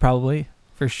 8, probably,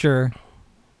 for sure.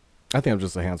 I think I'm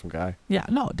just a handsome guy. Yeah,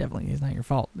 no, definitely, it's not your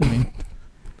fault. I mean,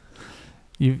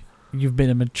 you've been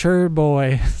a mature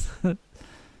boy.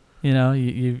 You know,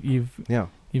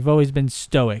 you've always been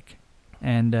stoic,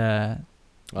 and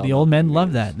the old men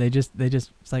love that. They just it's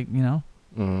like, you know,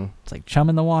 it's like chum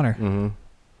in the water. Mm-hmm.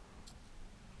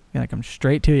 Gonna come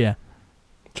straight to you.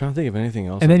 Trying to think of anything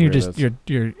else. And then you're weird just that's-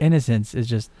 your innocence is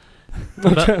just.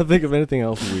 I'm trying to think of anything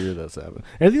else weird that's happened.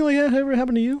 Anything like that ever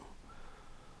happened to you?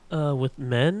 With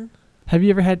men? Have you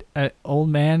ever had an old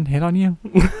man hit on you?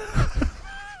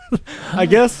 I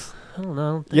guess. I don't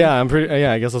know. Yeah, I'm pretty.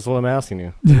 Yeah, I guess that's what I'm asking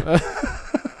you.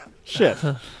 Shit.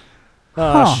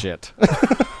 Huh. Shit.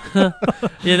 Yeah,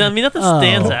 I mean, nothing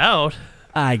stands Oh. out.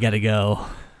 I gotta go.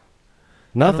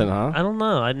 Nothing, I huh? don't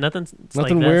know. Nothing like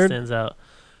Nothing that weird? stands out.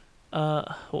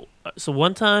 So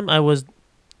one time I was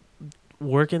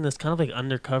working this kind of like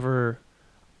undercover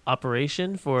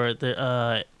operation for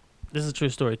the. This is a true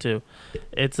story too.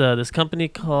 It's this company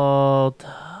called.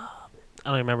 I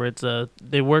don't remember. It's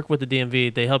they work with the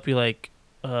DMV. They help you like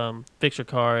fix your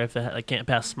car if it like can't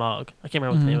pass smog. I can't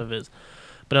remember what the name of it is.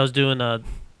 But I was doing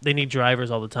they need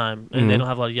drivers all the time, and they don't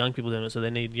have a lot of young people doing it, so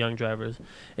they need young drivers.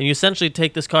 And you essentially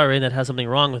take this car in that has something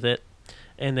wrong with it,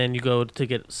 and then you go to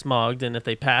get smogged. And if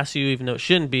they pass you, even though it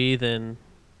shouldn't be, then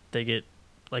they get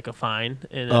like a fine.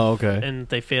 And Okay. And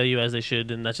they fail you as they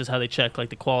should, and that's just how they check like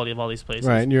the quality of all these places.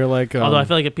 Right, and you're like. Although I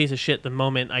felt like a piece of shit the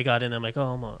moment I got in. I'm like,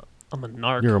 oh, I'm a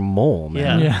narc. You're a mole,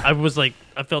 man. Yeah. I was like,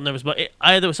 I felt nervous, but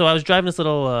so I was driving this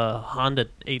little Honda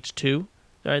H2,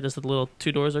 right? This little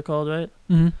 2 doors are called, right?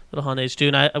 Mm-hmm. Little Honda H2,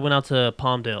 and I went out to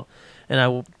Palmdale,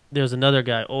 and there was another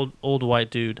guy, old white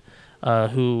dude,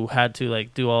 who had to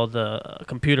like do all the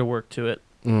computer work to it,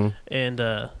 and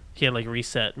he had like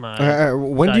reset my.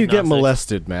 When do you get diagnostics.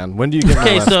 molested, man? When do you get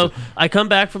Okay, molested? so I come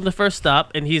back from the first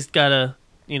stop, and he's gotta,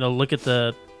 look at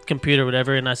the computer or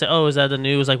whatever, and I said, oh, is that the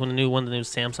new? It was like when one of the new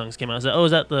Samsungs came out. I said, oh,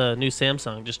 is that the new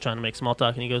Samsung? Just trying to make small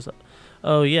talk, and he goes,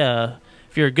 oh yeah,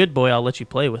 if you're a good boy, I'll let you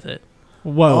play with it.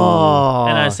 Whoa. Oh,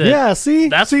 And I said, yeah, see,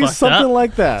 that's see fucked something up.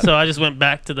 like that. So I just went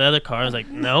back to the other car. I was like,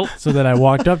 nope. So then I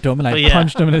walked up to him and I But yeah,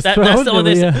 punched him in his throat. That's the one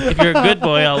they and said. we, If you're a good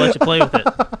boy, I'll let you play with it.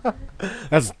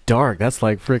 That's dark. That's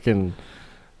like freaking.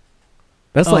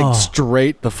 That's Oh. like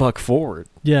straight the fuck forward,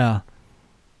 yeah.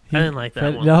 I didn't like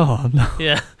that one. No.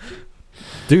 Yeah.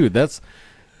 dude.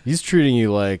 He's treating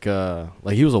you like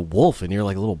he was a wolf and you're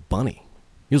like a little bunny.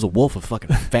 He was a wolf with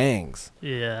fucking fangs.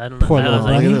 Yeah, I don't know. Poor I was little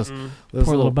like, bunny. Look at this. mm-mm. This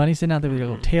Poor little bunny sitting out there with your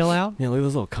little tail out. Yeah, look at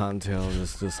this little cottontail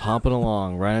just hopping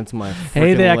along right into my.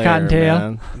 Hey frickin' there, lair, cottontail.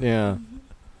 man. Yeah.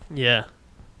 Yeah.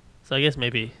 So I guess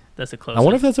maybe that's a close. I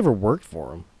wonder if that's ever worked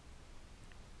for him.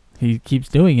 He keeps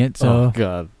doing it, so Oh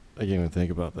God, I can't even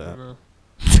think about I that. don't know.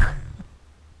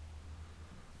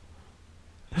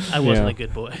 I wasn't Yeah. a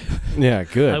good boy. Yeah,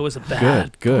 good. I was a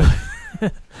bad. Good.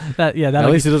 that At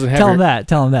that'll least he doesn't have. tell her, him that.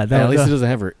 Tell him that. At That'll least go. he doesn't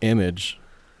have her image.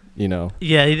 You know.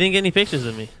 Yeah, he didn't get any pictures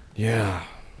of me. Yeah.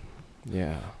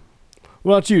 Yeah.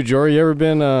 What about you, Jory? You ever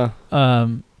been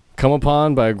come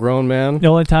upon by a grown man? The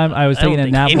only time I was I don't taking a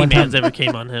think nap any one time. man's ever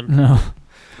came on him. No.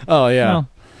 Oh yeah.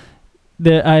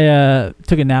 No. I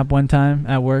took a nap one time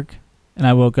at work, and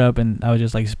I woke up and I was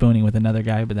just like spooning with another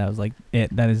guy, but that was like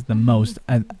it. That is the most.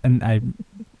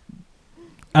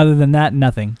 Other than that,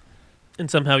 nothing. And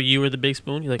somehow you were the big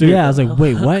spoon. You're like, Yeah, I was like,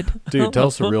 wait, what? Dude, tell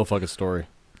us the real fucking story.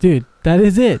 Dude, that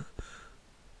is it.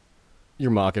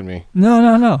 You're mocking me.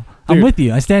 No. I'm Dude, with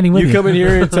you. I'm standing with you. You come in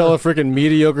here and tell a freaking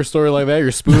mediocre story like that.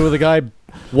 You're spooning with a guy.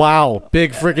 Wow,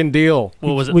 big freaking deal.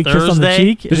 What was it, we kissed on the Thursday?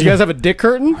 cheek. Did you guys have a dick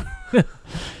curtain?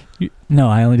 No,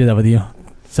 I only did that with you.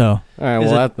 So All right,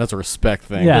 Is well it- that's a respect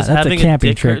thing. Yeah. Does that's a having camping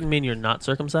dick trick. curtain mean you're not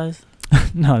circumcised?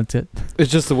 no, that's it.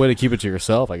 It's just a way to keep it to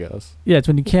yourself, I guess. Yeah, it's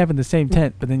when you camp in the same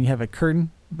tent, but then you have a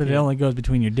curtain, but it Yeah. only goes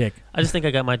between your dick. I just think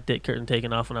I got my dick curtain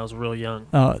taken off when I was real young.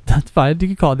 Oh, that's fine. You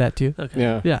can call it that too. Okay.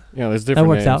 Yeah. Yeah. Yeah, there's different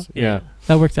works names. out. Yeah.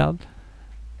 That works out.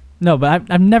 No, but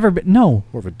I've never been. No.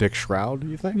 More of a dick shroud,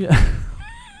 you think? Yeah.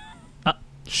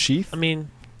 Sheath? I mean,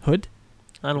 Hood.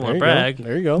 I don't There want you to brag. go.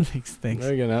 There you go. Thanks.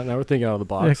 There you go. Now we're thinking out of the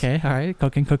box. Okay. All right.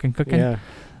 Cooking. Yeah.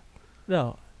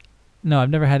 No. I've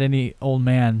never had any old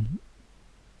man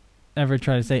ever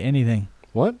try to say anything.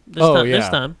 What? This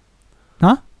time.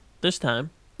 Huh? This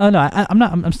time. Oh no, I'm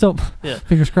not. I'm still. Yeah.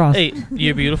 Fingers crossed. Hey,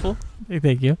 you're beautiful.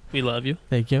 Thank you. We love you.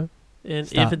 Thank you. And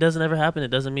Stop. if it doesn't ever happen, it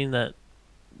doesn't mean that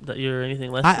you're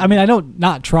anything less. I mean, I don't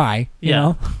not try. You Yeah.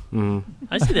 know. Mm.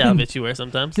 I see the outfits you wear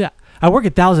sometimes. Yeah. I work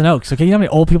at Thousand Oaks. Okay. You know how many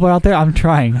old people are out there? I'm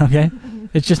trying. Okay.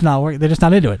 It's just not working. They're just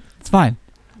not into it. It's fine.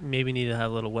 Maybe need to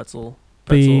have a little Wetzel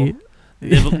The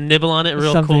pretzel. Nibble on it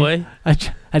real Something. coy.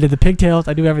 I did the pigtails.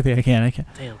 I do everything I can.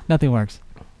 Damn. Nothing works.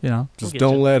 You know. Just get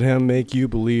don't you. let him make you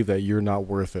believe that you're not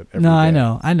worth it. Every No, I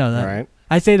day, know that. Right?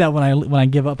 I say that when I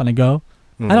give up and I go.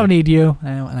 I don't need you,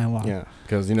 and I walk. Yeah,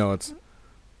 because it's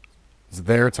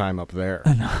their time up there.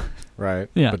 I know. Right.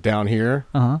 Yeah. But down here,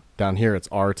 it's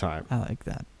our time. I like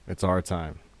that. It's our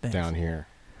time Thanks. down here.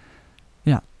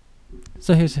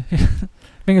 So here's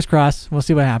fingers crossed. We'll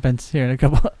see what happens here in a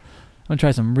couple. I'm gonna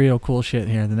try some real cool shit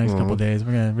here in the next couple days.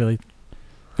 We're gonna really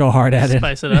go hard at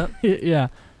Spice it up. it. Yeah.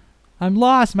 I'm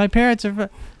lost. My parents are.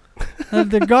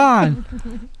 They're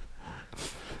gone.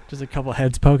 Just a couple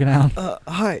heads poking out.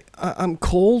 Hi, I'm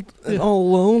cold and all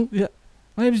alone. Yeah.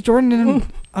 My name's Jordan,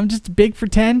 and I'm just big for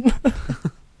 10.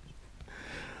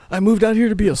 I moved out here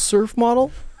to be a surf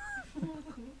model.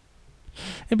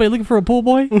 Anybody looking for a pool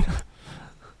boy?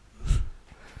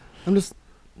 I'm just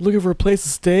looking for a place to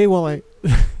stay while I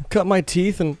cut my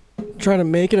teeth and try to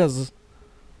make it as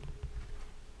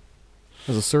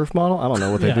a surf model. I don't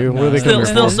know what they Yeah, do. no. What do they come here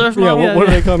Still for? surf Yeah, model? what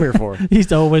do they come here for?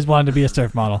 He's always wanted to be a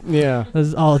surf model. Yeah. This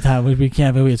is all the time. We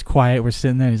can't, but it's quiet. We're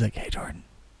sitting there. He's like, "Hey, Jordan."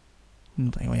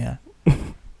 I'm like, "Well, yeah.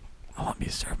 I want to be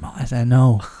a surf model." I said,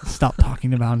 "No, stop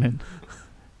talking about it."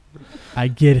 I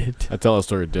get it. I tell a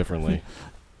story differently.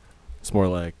 It's more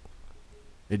like,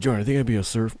 "Hey, Jordan, I think I'd be a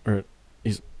surf." Or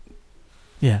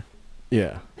Yeah.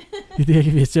 yeah. You think I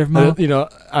could be a surf model?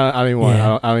 I don't even want.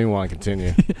 Yeah. I don't even want to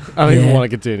continue. I don't even Yeah. want to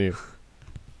continue.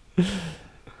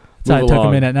 So I Move took him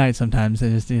along. in at night sometimes.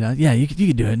 And just, yeah, you could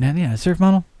do it, man. Yeah, surf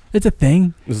model. It's a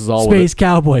thing. This is all Space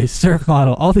cowboys, surf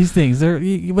model, all these things. They're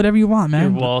whatever you want, Your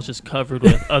man. wall's just covered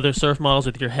with other surf models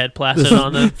with your head plastered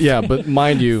on them. Yeah, but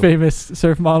mind you, Famous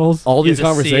surf models. all You these just see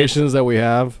it. conversations that we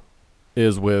have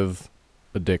is with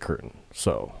a dick curtain.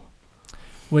 So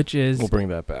Which is we'll bring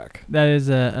that back. that is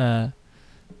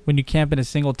when you camp in a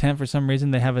single tent for some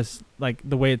reason they have like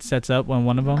the way it sets up on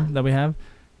one of them that we have,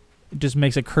 it just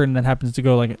makes a curtain that happens to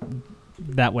go like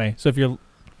that way. So if you're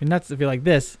like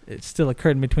this, it's still a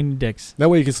curtain between your dicks. That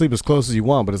way you can sleep as close as you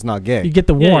want, but it's not gay. You get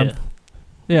the Yeah, warmth.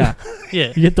 Yeah, Yeah.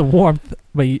 you get the warmth,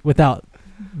 but without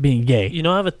being gay. You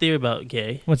know, I have a theory about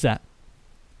gay. What's that?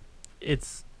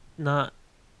 It's not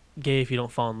gay if you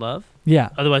don't fall in love. Yeah,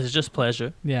 Otherwise, it's just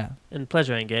pleasure. yeah. And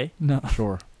pleasure ain't gay. No.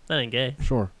 Sure, That ain't gay.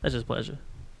 sure. That's just pleasure.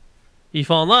 You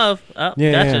fall in love. Oh,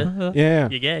 Yeah, gotcha. yeah.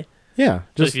 You're gay. Yeah,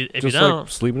 But just if you just don't, like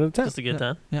sleeping in a tent. Just a good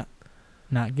time.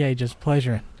 Not gay, just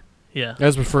pleasuring. Yeah. I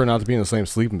just prefer not to be in the same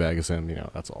sleeping bag as him.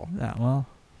 That's all. Yeah, well,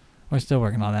 we're still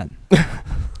working on that.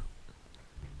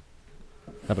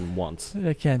 Happened once.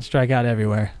 They can't strike out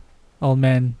everywhere. Old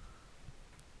men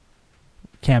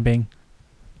camping.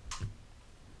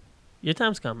 Your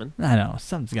time's coming. I know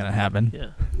something's gonna happen.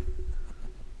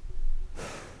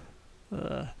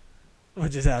 Yeah.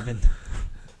 What just happened?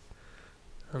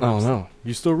 I don't know.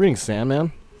 You still reading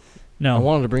Sandman? No, I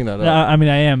wanted to bring that no. up. I mean,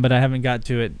 I am, but I haven't got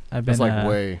to it. I've been That's like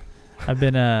way. I've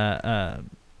been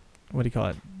what do you call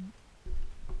it?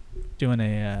 Doing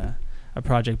a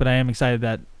project, but I am excited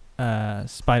that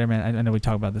Spider-Man. I know we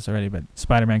talked about this already, but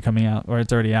Spider-Man coming out, or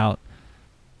it's already out.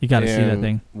 You got to see that And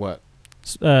thing. What?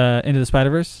 Into the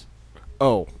Spider-Verse.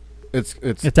 Oh, it's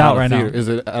out of right now. theater. Is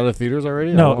it out of theaters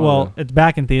already? No, I don't well, know. it's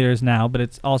back in theaters now, but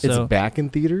it's also it's back in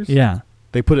theaters. yeah,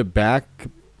 They put it back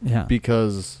yeah.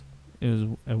 because. It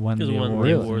won It the won the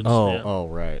award. awards. Oh, yeah. oh,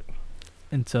 right.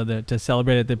 And so to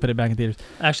celebrate it, they put it back in theaters.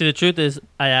 Actually, the truth is,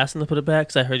 I asked him to put it back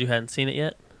because I heard you hadn't seen it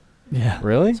yet. Yeah.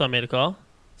 Really? So I made a call.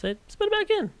 Said, just put it back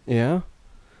in. Yeah.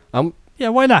 Yeah,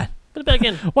 why not? Put it back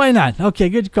in. Why not? Okay,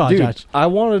 good call, Dude, Josh. I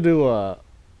wanted to.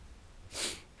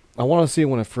 I want to see it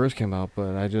when it first came out,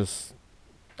 but I didn't.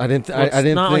 Well, it's I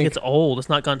didn't not think. like it's old. It's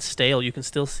not gone stale. You can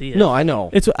still see it. No, I know.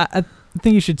 I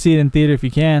think you should see it in theater if you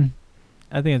can.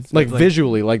 I think it's Like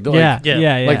visually, like Yeah,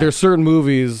 Yeah. yeah. like there's certain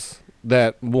movies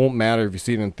that won't matter if you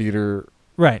see it in theater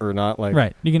right, or not. Like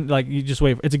right. You can you just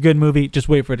wait. It's a good movie. Just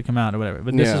wait for it to come out or whatever.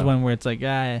 But this is Yeah. one where it's like,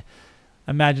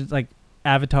 imagine like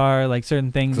Avatar, like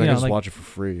certain things. 'cause I You can know, just like watch it for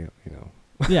free.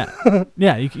 yeah,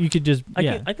 yeah. You could just I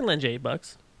can lend you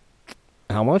 $8.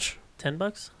 How much?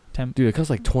 $10. Dude, it costs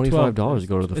like $25 to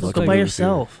go to the It's fucking Go like by movie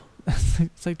yourself.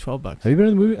 it's like $12. theater. Have you been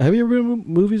to the movie? Have you ever been to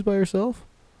movies by yourself?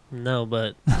 No,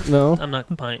 but No. I'm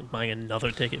not buying another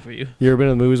ticket for you. You ever been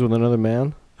to the movies with another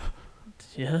man?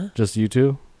 Yeah. Just you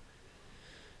two?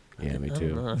 Yeah, me I don't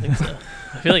too. know, I think so.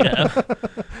 I feel like I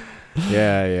have.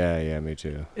 Yeah, me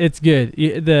too. It's good.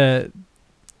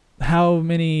 How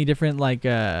many different I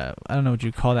don't know what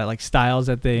you call that, like styles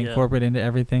that they Yeah. incorporate into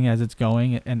everything as it's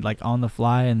going and like on the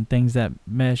fly and things that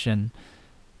mesh, and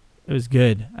it was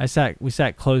good. We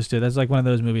sat close to it. That's like one of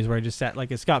those movies where I just sat like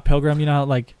a Scott Pilgrim, you know how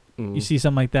like you see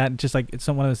something like that, just like it's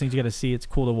one of those things you got to see. It's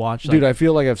cool to watch. Dude, like, I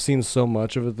feel like I've seen so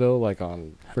much of it though, like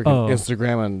on freaking Oh.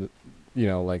 Instagram and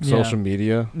like Yeah. social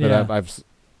media that Yeah. I've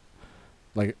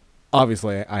like,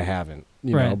 obviously I haven't,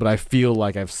 Right. but I feel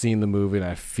like I've seen the movie and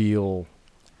I feel,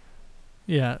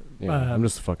 Yeah. I'm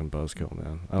just a fucking buzzkill,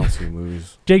 man. I don't see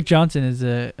movies. Jake Johnson is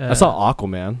a. I saw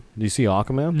Aquaman. Did you see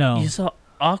Aquaman? No. You saw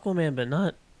Aquaman, but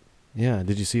not. Yeah.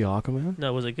 Did you see Aquaman?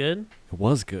 No, was it good? It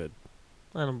was good.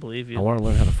 I don't believe I you. want to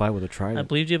learn how to fight with a I trident.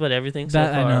 believed you about everything so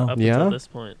That I far know. up Yeah? until this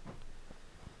point.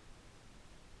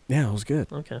 Yeah, it was good.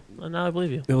 Okay, well, now I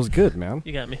believe you. It was good, man.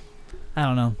 You got me. I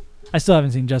don't know. I still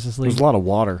haven't seen Justice There's League. a lot of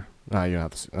water. Nah, you don't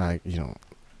have to.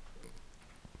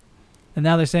 And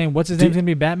now they're saying, what's his name's going to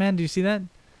be Batman? Do you see that?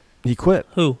 He quit,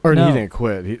 Who? or No. he didn't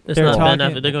quit. It's They're not Ben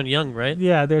talking- Affleck. They're going young, right?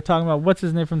 Yeah, they're talking about, what's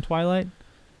his name from Twilight?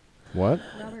 What?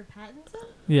 Robert Pattinson?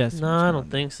 Yes. No, I don't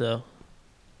think so.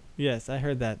 Yes, I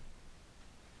heard that.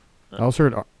 I also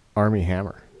heard Army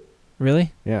Hammer.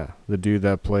 Really? Yeah, the dude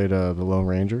that played the Lone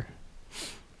Ranger.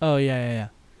 Oh, yeah.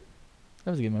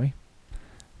 That was a good movie.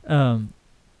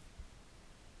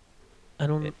 I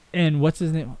don't. And what's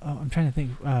his name? Oh, I'm trying to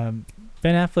think.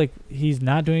 Ben Affleck, he's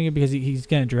not doing it because he's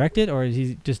going to direct it, or is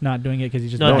he just not doing it because he's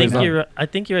just No, No, I he's think not. you're. I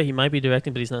think you're right. He might be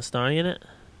directing, but he's not starring in it. No,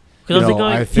 Because I was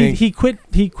going. I think he quit.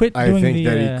 He quit I doing think the.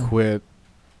 that he quit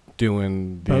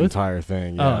doing the both? entire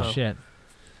thing. Yeah. Oh shit.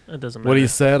 It doesn't matter. What he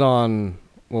said on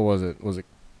what was it? Was it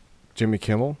Jimmy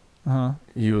Kimmel? Uh huh.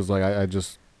 He was like, I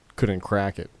just couldn't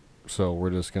crack it, so we're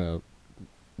just gonna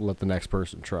let the next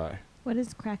person try. What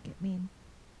does crack it mean?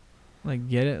 Like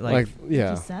get it? Like,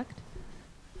 yeah. He sucked?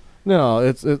 No,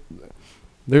 it.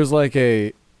 There's like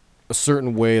a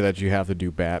certain way that you have to do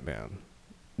Batman,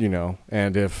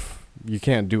 and if you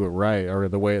can't do it right or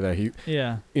the way that he,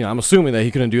 Yeah. I'm assuming that he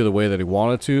couldn't do it the way that he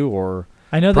wanted to, or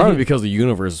I know probably that because the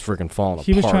universe is freaking falling apart.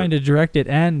 he was trying to direct it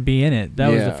and be in it. That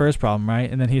was the Yeah. first problem, right?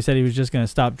 And then he said he was just going to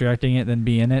stop directing it, then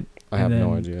be in it. I have and no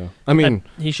then- idea. I mean,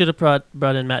 He should have brought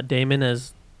in Matt Damon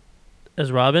as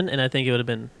Robin, and I think it would have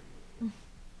been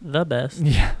the best.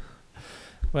 Yeah.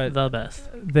 But The best.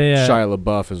 they Shia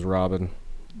LaBeouf is Robin,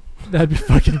 that'd be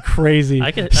fucking crazy.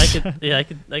 I can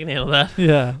handle that.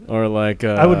 Yeah. or like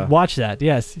I would watch that.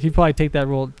 Yes, he'd probably take that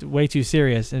role way too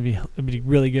serious and it'd be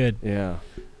really good. Yeah,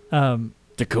 Um,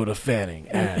 Dakota Fanning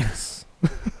as.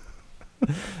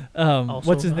 Also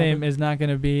what's his name Robin. is not going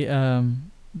to be.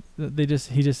 He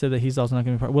just said that he's also not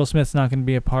going to be part. Will Smith's not going to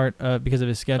be a part because of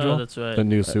his schedule. Oh, that's right. The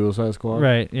new Suicide Squad.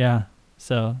 Right. Yeah.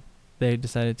 So they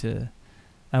decided to.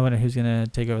 I wonder who's going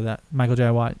to take over that. Michael J.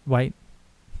 White.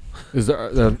 Is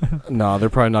there? No, they're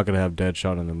probably not gonna have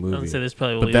Deadshot in the I would movie. say this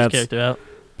probably But will leave his that's- character out.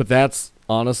 But that's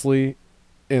honestly,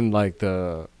 in like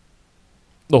the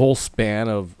whole span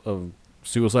of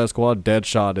Suicide Squad,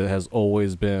 Deadshot has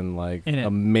always been like In it.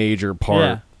 a major part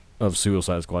Yeah. of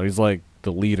Suicide Squad. He's like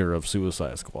the leader of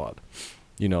Suicide Squad.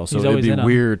 So He's it'd always be in 'em.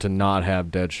 weird to not have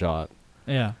Deadshot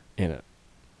Yeah. in it.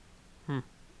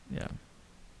 Yeah.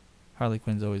 Harley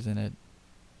Quinn's always in it.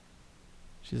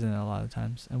 She's in it a lot of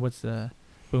times. And what's the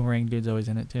Boomerang dude's always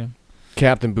in it too?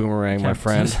 Captain Boomerang, my Captain-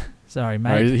 friend. Sorry, All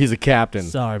mate. right, he's a captain.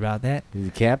 Sorry about that. He's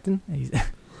a captain. He's out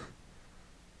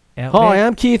Hi, there.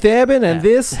 I'm Keith Eben, and Yeah.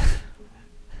 this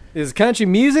is country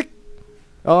music.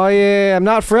 Oh yeah, I'm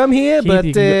not from here, Keith, but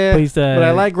you can please, but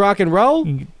I like rock and roll.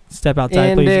 You can step outside,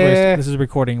 And, please. uh, This is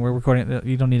recording. We're recording.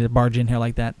 You don't need to barge in here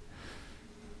like that.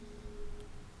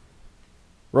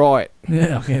 Right.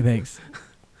 Yeah. Okay. Thanks.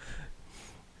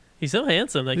 He's so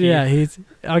handsome. Like Yeah.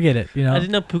 I'll get it. You know. I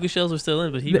didn't know puka shells were still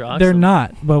in, but he rocks. They're them.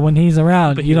 not. But when he's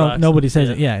around, But you he don't. rocks Nobody them, says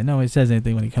yeah. it. Yeah. Nobody says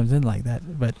anything when he comes in like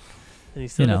that. But And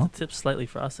he's still you got know. the tip slightly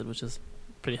frosted, which is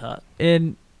pretty hot.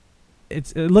 and he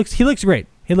looks great.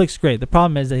 He looks great. The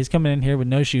problem is that he's coming in here with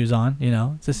no shoes on. You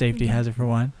know, it's a safety hazard for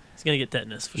one. He's gonna get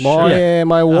tetanus for My sure.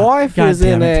 my wife God is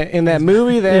in damn it. in that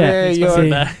movie that Yeah, he's your supposed to be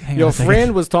back. Hang on your a second.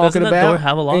 friend was talking Doesn't that door about.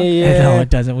 have a lock? No, Yeah, it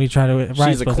doesn't. We try to. Ryan's she's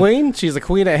a supposed to- queen. She's a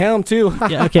queen at helm too.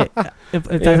 Yeah, okay. If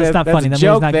Yeah, that's not that's funny. a That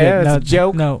joke not there. good. That's No,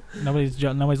 a joke. No,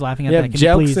 nobody's laughing at You that. have Can you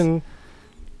jokes please, and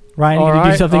Ryan, All can you do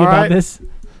right, something all about right. this?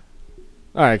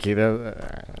 all right, Keith.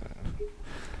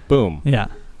 Boom. Yeah.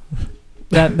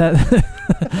 That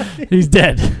he's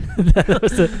dead.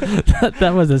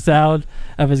 that was the sound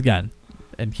of his gun,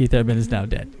 and Keith Urban is now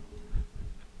dead.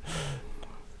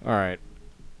 All right.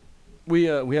 We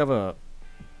have a.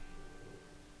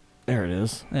 There it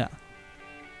is. Yeah.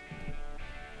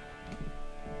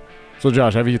 So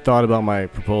Josh, have you thought about my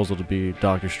proposal to be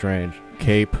Doctor Strange?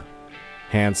 Cape,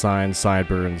 hand signs,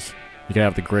 sideburns. You can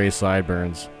have the gray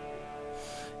sideburns.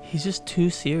 He's just too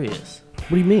serious. What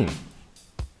do you mean?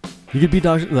 You could be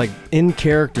Doctor in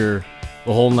character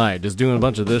the whole night, just doing a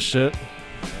bunch of this shit.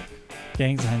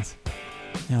 Gang signs.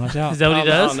 Yeah, watch out. Is that what he I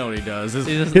does? don't know what he does. His,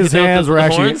 He doesn't- his he does hands the were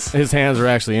actually horns? his hands were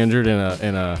actually injured in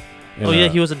Oh yeah,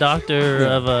 he was a doctor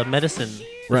of medicine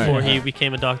Right. before he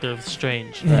became a doctor of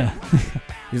strange. Yeah.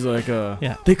 He's like,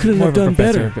 Yeah. they couldn't More have of a done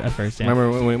professor better. at first. Yeah.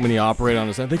 Remember when he operated on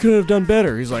his hand? They couldn't have done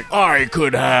better. He's like, I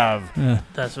could have.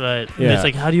 That's right. Yeah. It's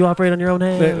like, how do you operate on your own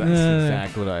hand? That's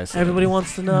exactly what I said. Everybody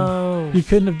wants to know. You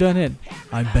couldn't have done it.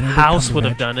 I'm Benedict House would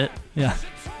have Cumberbatch. done it. Yeah.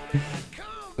 Is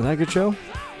that a good show?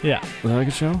 Yeah. Was that a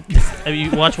good show? Have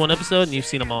you watched one episode and you've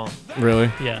seen them all?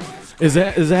 Really? Yeah. Does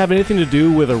that have anything to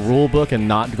do with a rule book and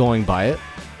not going by it?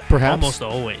 Perhaps. Almost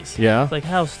always. Yeah. It's like,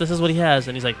 House, this is what he has.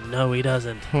 And he's like, no, he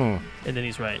doesn't. Hmm. And then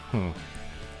he's right. Hmm.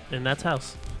 And that's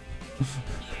House.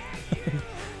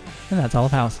 And that's all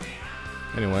of House.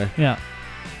 Anyway, Yeah.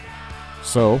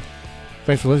 so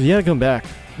thanks for listening. You gotta come back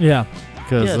Yeah.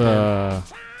 because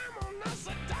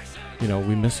Yeah,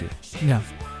 we miss you. Yeah.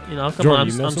 You know, come Jordan, on.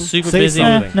 you I'm miss him? super Say busy.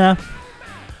 something. Nah.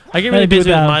 I get really Gotta do busy with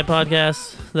without- my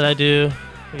podcast that I do.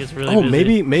 I get really Oh,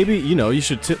 busy. maybe you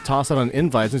should toss out an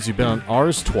invite since you've been on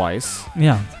ours twice.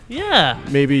 Yeah. Yeah.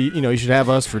 Maybe you should have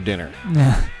us for dinner.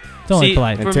 Yeah. It's only See,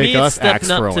 polite. And for take me, us it's stepping axe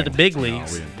up throwing. to the big No,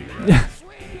 leagues. we didn't do that.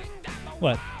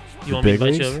 What? You want me to big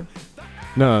invite you leagues? over?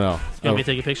 No. You want me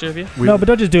to take a picture of you? We- No, but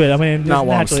don't just do it. I mean, Not just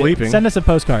while I'm naturally. sleeping. Send us a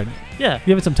postcard. Yeah.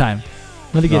 Give it some time.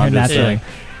 Let it get No, here I'm just naturally.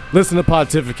 Listen to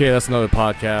Pontificate. That's another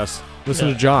podcast. Listen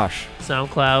Yeah. to Josh.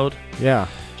 SoundCloud. Yeah.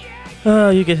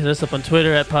 You can hit us up on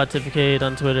Twitter at Pontificate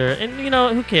on Twitter. And,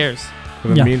 who cares?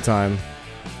 In the Yeah. meantime,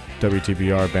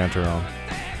 WTBR banter on.